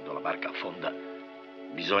 Quando la barca affonda,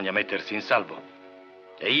 bisogna mettersi in salvo.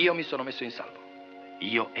 E io mi sono messo in salvo.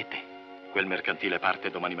 Io e te. Quel mercantile parte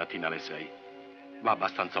domani mattina alle 6. Va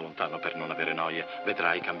abbastanza lontano per non avere noia.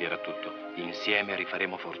 Vedrai, cambierà tutto. Insieme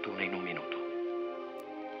rifaremo fortuna in un minuto.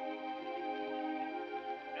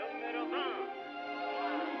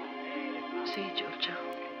 Sì, Giorgio.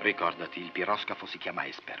 Ricordati, il piroscafo si chiama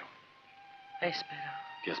Espero. Espero.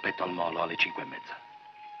 Ti aspetto al molo alle 5:30.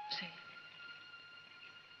 Sì.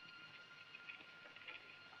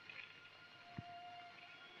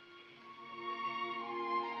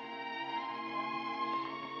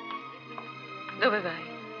 Dove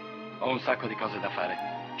vai? Ho un sacco di cose da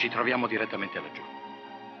fare. Ci troviamo direttamente laggiù.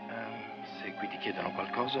 Se qui ti chiedono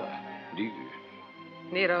qualcosa, di...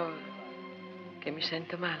 Dirò che mi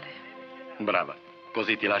sento male. Brava,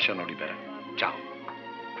 così ti lasciano libera. Ciao.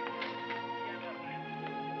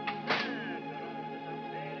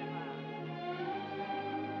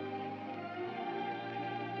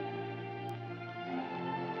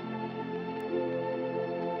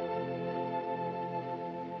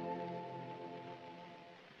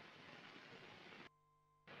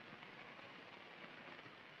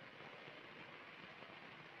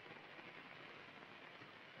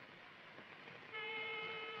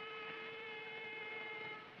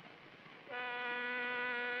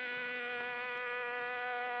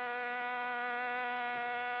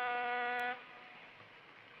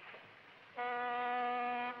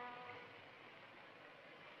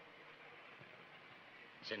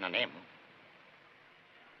 Se non è...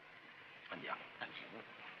 Andiamo.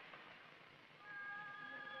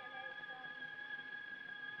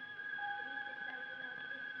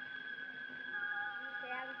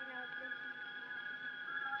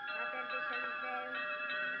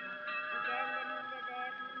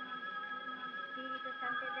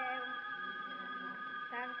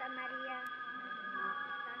 Santa Maria,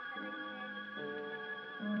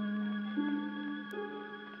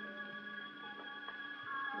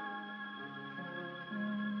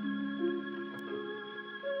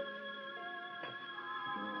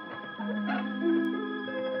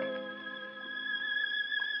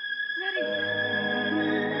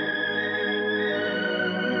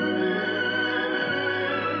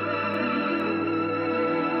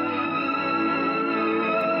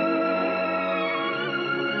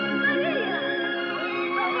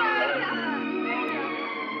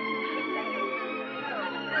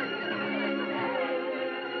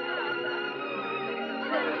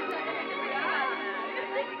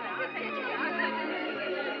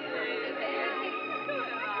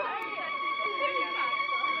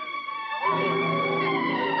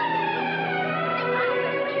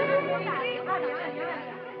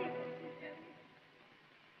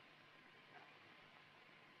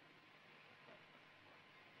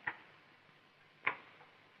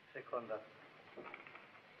 Seconda.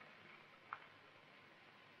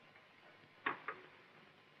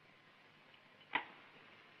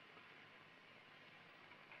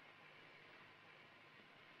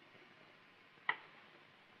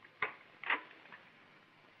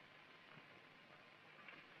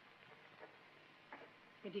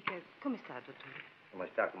 Mi dica, come sta, dottore? Come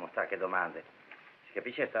sta, che domande? Si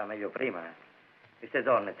capisce che stava meglio prima, eh? Queste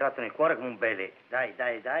donne trattano il cuore come un belè. Dai,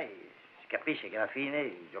 si capisce che alla fine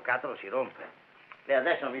il giocattolo si rompe. Beh,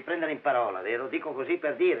 adesso non mi prendere in parola, ve lo dico così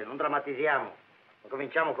per dire, non drammatisiamo.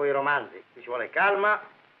 Cominciamo con i romanzi. Qui ci vuole calma,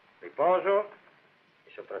 riposo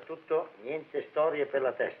e soprattutto niente storie per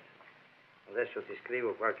la testa. Adesso ti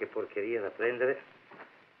scrivo qualche porcheria da prendere.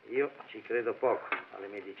 Io ci credo poco alle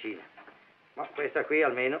medicine. Ma questa qui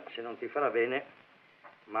almeno, se non ti farà bene,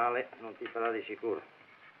 male non ti farà di sicuro.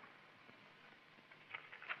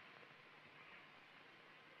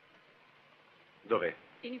 Dov'è?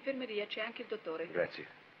 In infermeria c'è anche il dottore.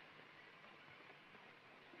 Grazie.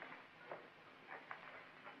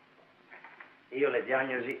 Io le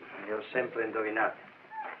diagnosi le ho sempre indovinate.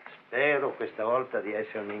 Spero questa volta di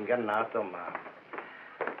essermi ingannato, ma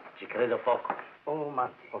ci credo poco. Oh,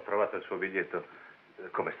 Matti. Ho trovato il suo biglietto.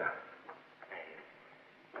 Come sta?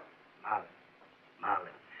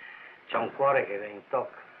 Male. C'ha un cuore che è in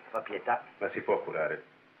tocco, fa pietà. Ma si può curare,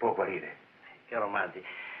 può guarire. Caro Matti,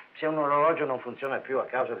 se un orologio non funziona più a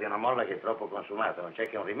causa di una molla che è troppo consumata, non c'è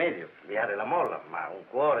che un rimedio, cambiare la molla, ma un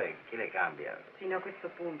cuore chi le cambia? Fino a questo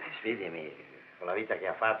punto. Sfidimi, con la vita che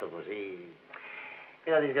ha fatto così. E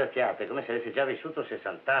la disgraziata è come se avesse già vissuto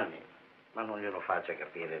 60 anni, ma non glielo faccia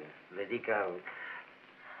capire. Le dica,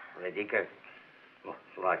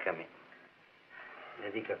 sull'HM,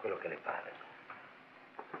 le dica quello che le pare.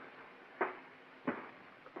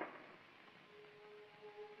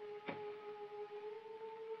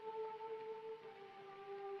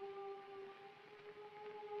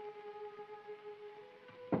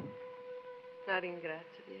 La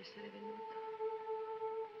ringrazio di essere venuto.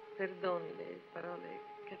 Perdoni le parole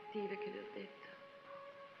cattive che le ho detto.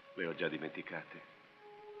 Le ho già dimenticate.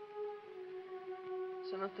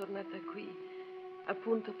 Sono tornata qui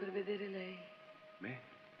appunto per vedere lei. Me?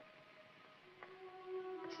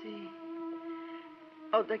 Sì.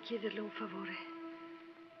 Ho da chiederle un favore.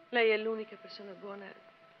 Lei è l'unica persona buona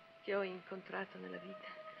che ho incontrato nella vita.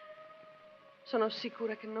 Sono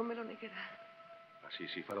sicura che non me lo negherà. Ma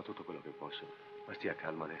sì, farò tutto quello che posso. Ma stia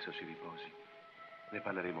calma adesso, si riposi. Ne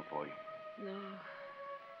parleremo poi. No,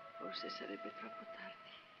 forse sarebbe troppo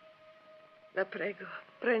tardi. La prego,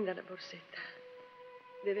 prenda la borsetta.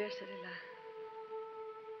 Deve essere là.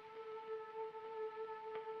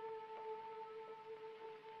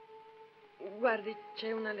 Guardi,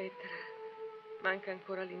 c'è una lettera. Manca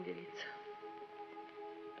ancora l'indirizzo.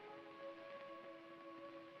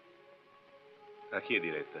 A chi è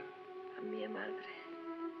diretta? A mia madre.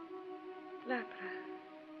 L'apra.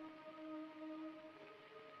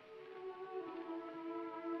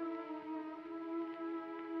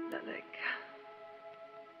 La legga.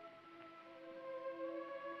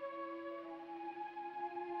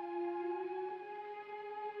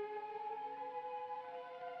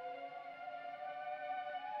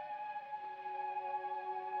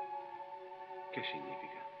 Che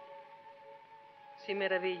significa? Si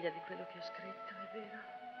meraviglia di quello che ho scritto, è vero?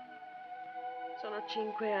 Sono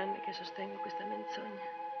 5 anni che sostengo questa menzogna.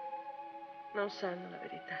 Non sanno la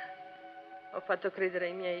verità. Ho fatto credere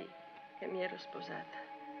ai miei che mi ero sposata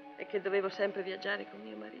e che dovevo sempre viaggiare con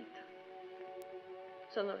mio marito.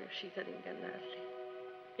 Sono riuscita ad ingannarli.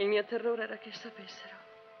 Il mio terrore era che sapessero.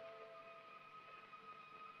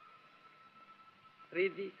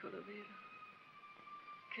 Ridicolo, vero?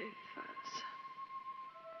 Che farsa.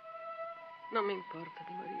 Non mi importa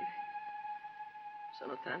di morire.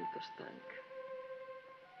 Sono tanto stanca.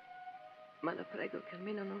 Ma la prego che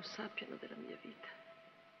almeno non sappiano della mia vita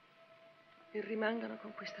e rimangano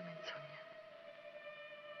con questa menzogna.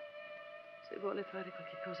 Se vuole fare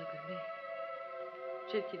qualche cosa per me,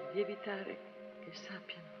 cerchi di evitare che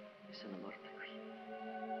sappiano che sono morta qui.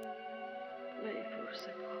 Lei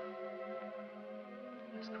forse può.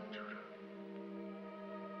 La scongiuro.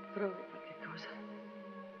 Trovi qualche cosa.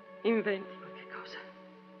 Inventi qualche cosa.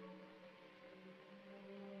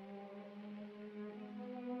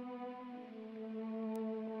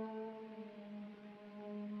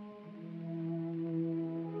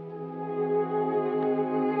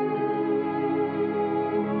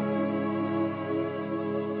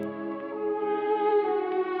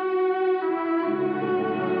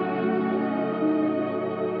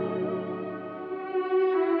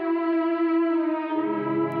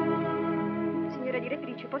 Signora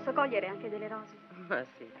direttrice, posso cogliere anche delle rose? Ma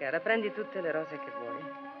sì, cara, prendi tutte le rose che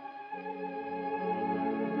vuoi.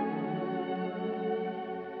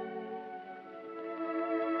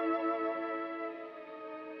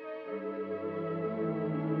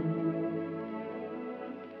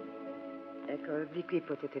 Ecco, di qui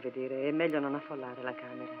potete vedere. È meglio non affollare la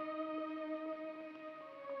camera.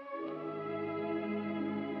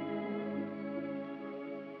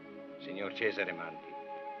 Cesare Manti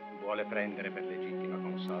vuole prendere per legittima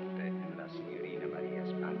consorte la signorina Maria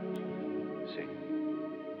Spanici. Sì.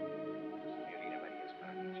 La signorina Maria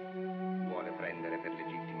Spanici vuole prendere per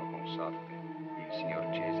legittimo consorte il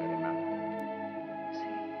signor Cesare Manti.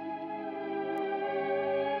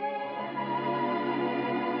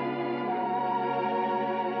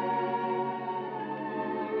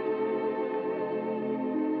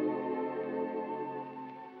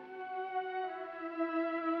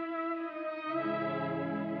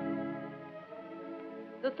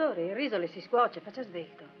 Dottore, il riso le si scuoce, faccia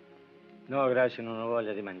svelto. No, grazie, non ho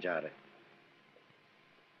voglia di mangiare.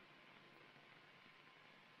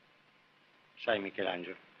 Sai,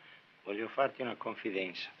 Michelangelo, voglio farti una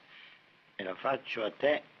confidenza. E la faccio a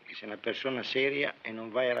te, che sei una persona seria e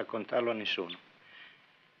non vai a raccontarlo a nessuno.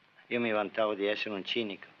 Io mi vantavo di essere un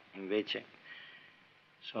cinico, invece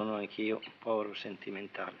sono anch'io un povero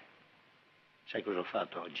sentimentale. Sai cosa ho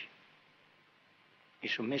fatto oggi? Mi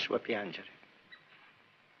sono messo a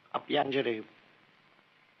piangere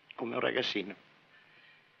come un ragazzino.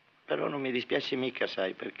 Però non mi dispiace mica,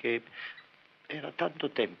 sai, perché era tanto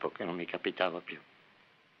tempo che non mi capitava più.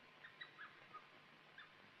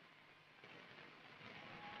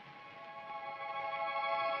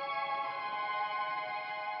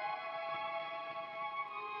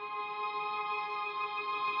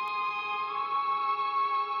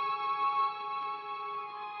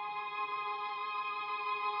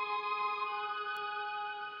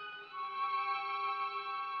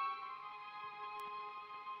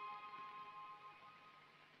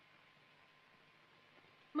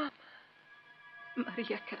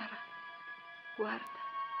 Maria cara, guarda,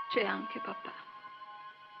 c'è anche papà.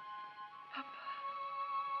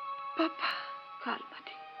 Papà,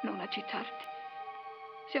 calmati, non agitarti.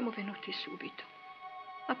 Siamo venuti subito,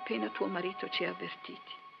 appena tuo marito ci ha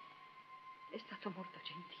avvertiti. È stato molto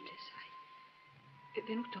gentile, sai. È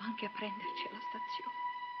venuto anche a prenderci alla stazione.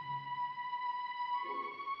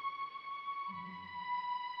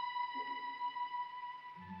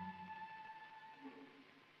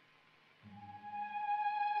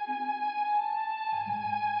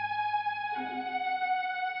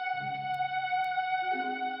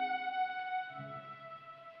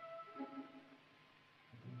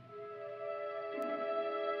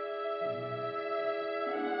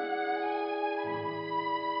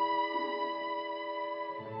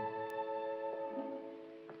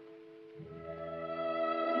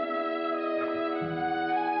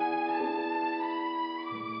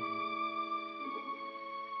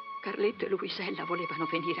 Carletto e Luisella volevano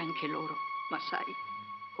venire anche loro, ma sai,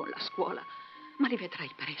 con la scuola. Ma li vedrai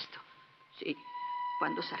presto. Sì,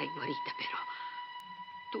 quando sarai guarita però.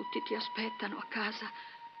 Tutti ti aspettano a casa.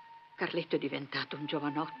 Carletto è diventato un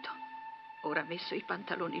giovanotto. Ora ha messo i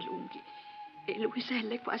pantaloni lunghi e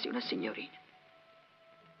Luisella è quasi una signorina.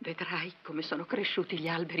 Vedrai come sono cresciuti gli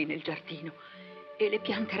alberi nel giardino e le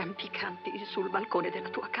piante rampicanti sul balcone della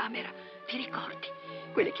tua camera. Ti ricordi?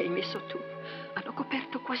 Quelle che hai messo tu hanno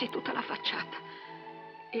coperto quasi tutta la facciata.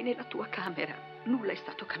 E nella tua camera nulla è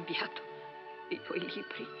stato cambiato. I tuoi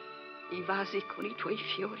libri, i vasi con i tuoi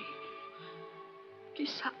fiori.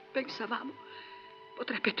 Chissà, pensavamo,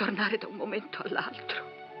 potrebbe tornare da un momento all'altro.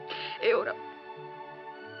 E ora...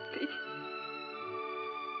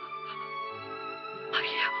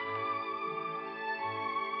 Maria...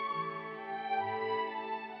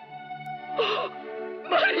 Oh,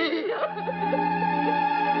 Maria!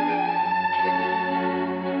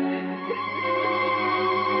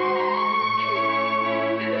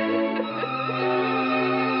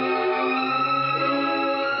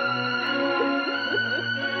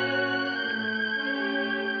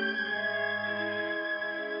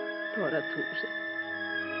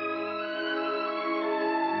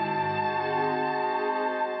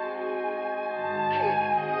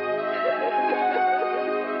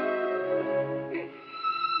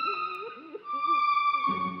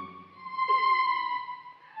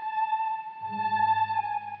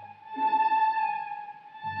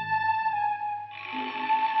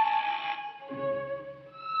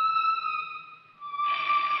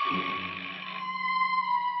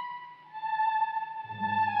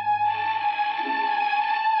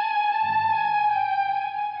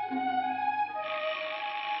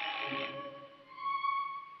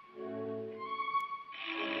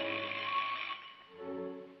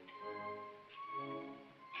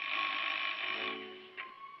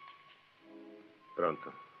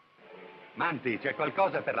 Pronto? Manti, c'è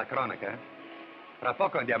qualcosa per la cronaca? Fra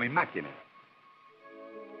poco andiamo in macchina.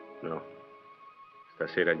 No,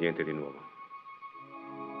 stasera niente di nuovo.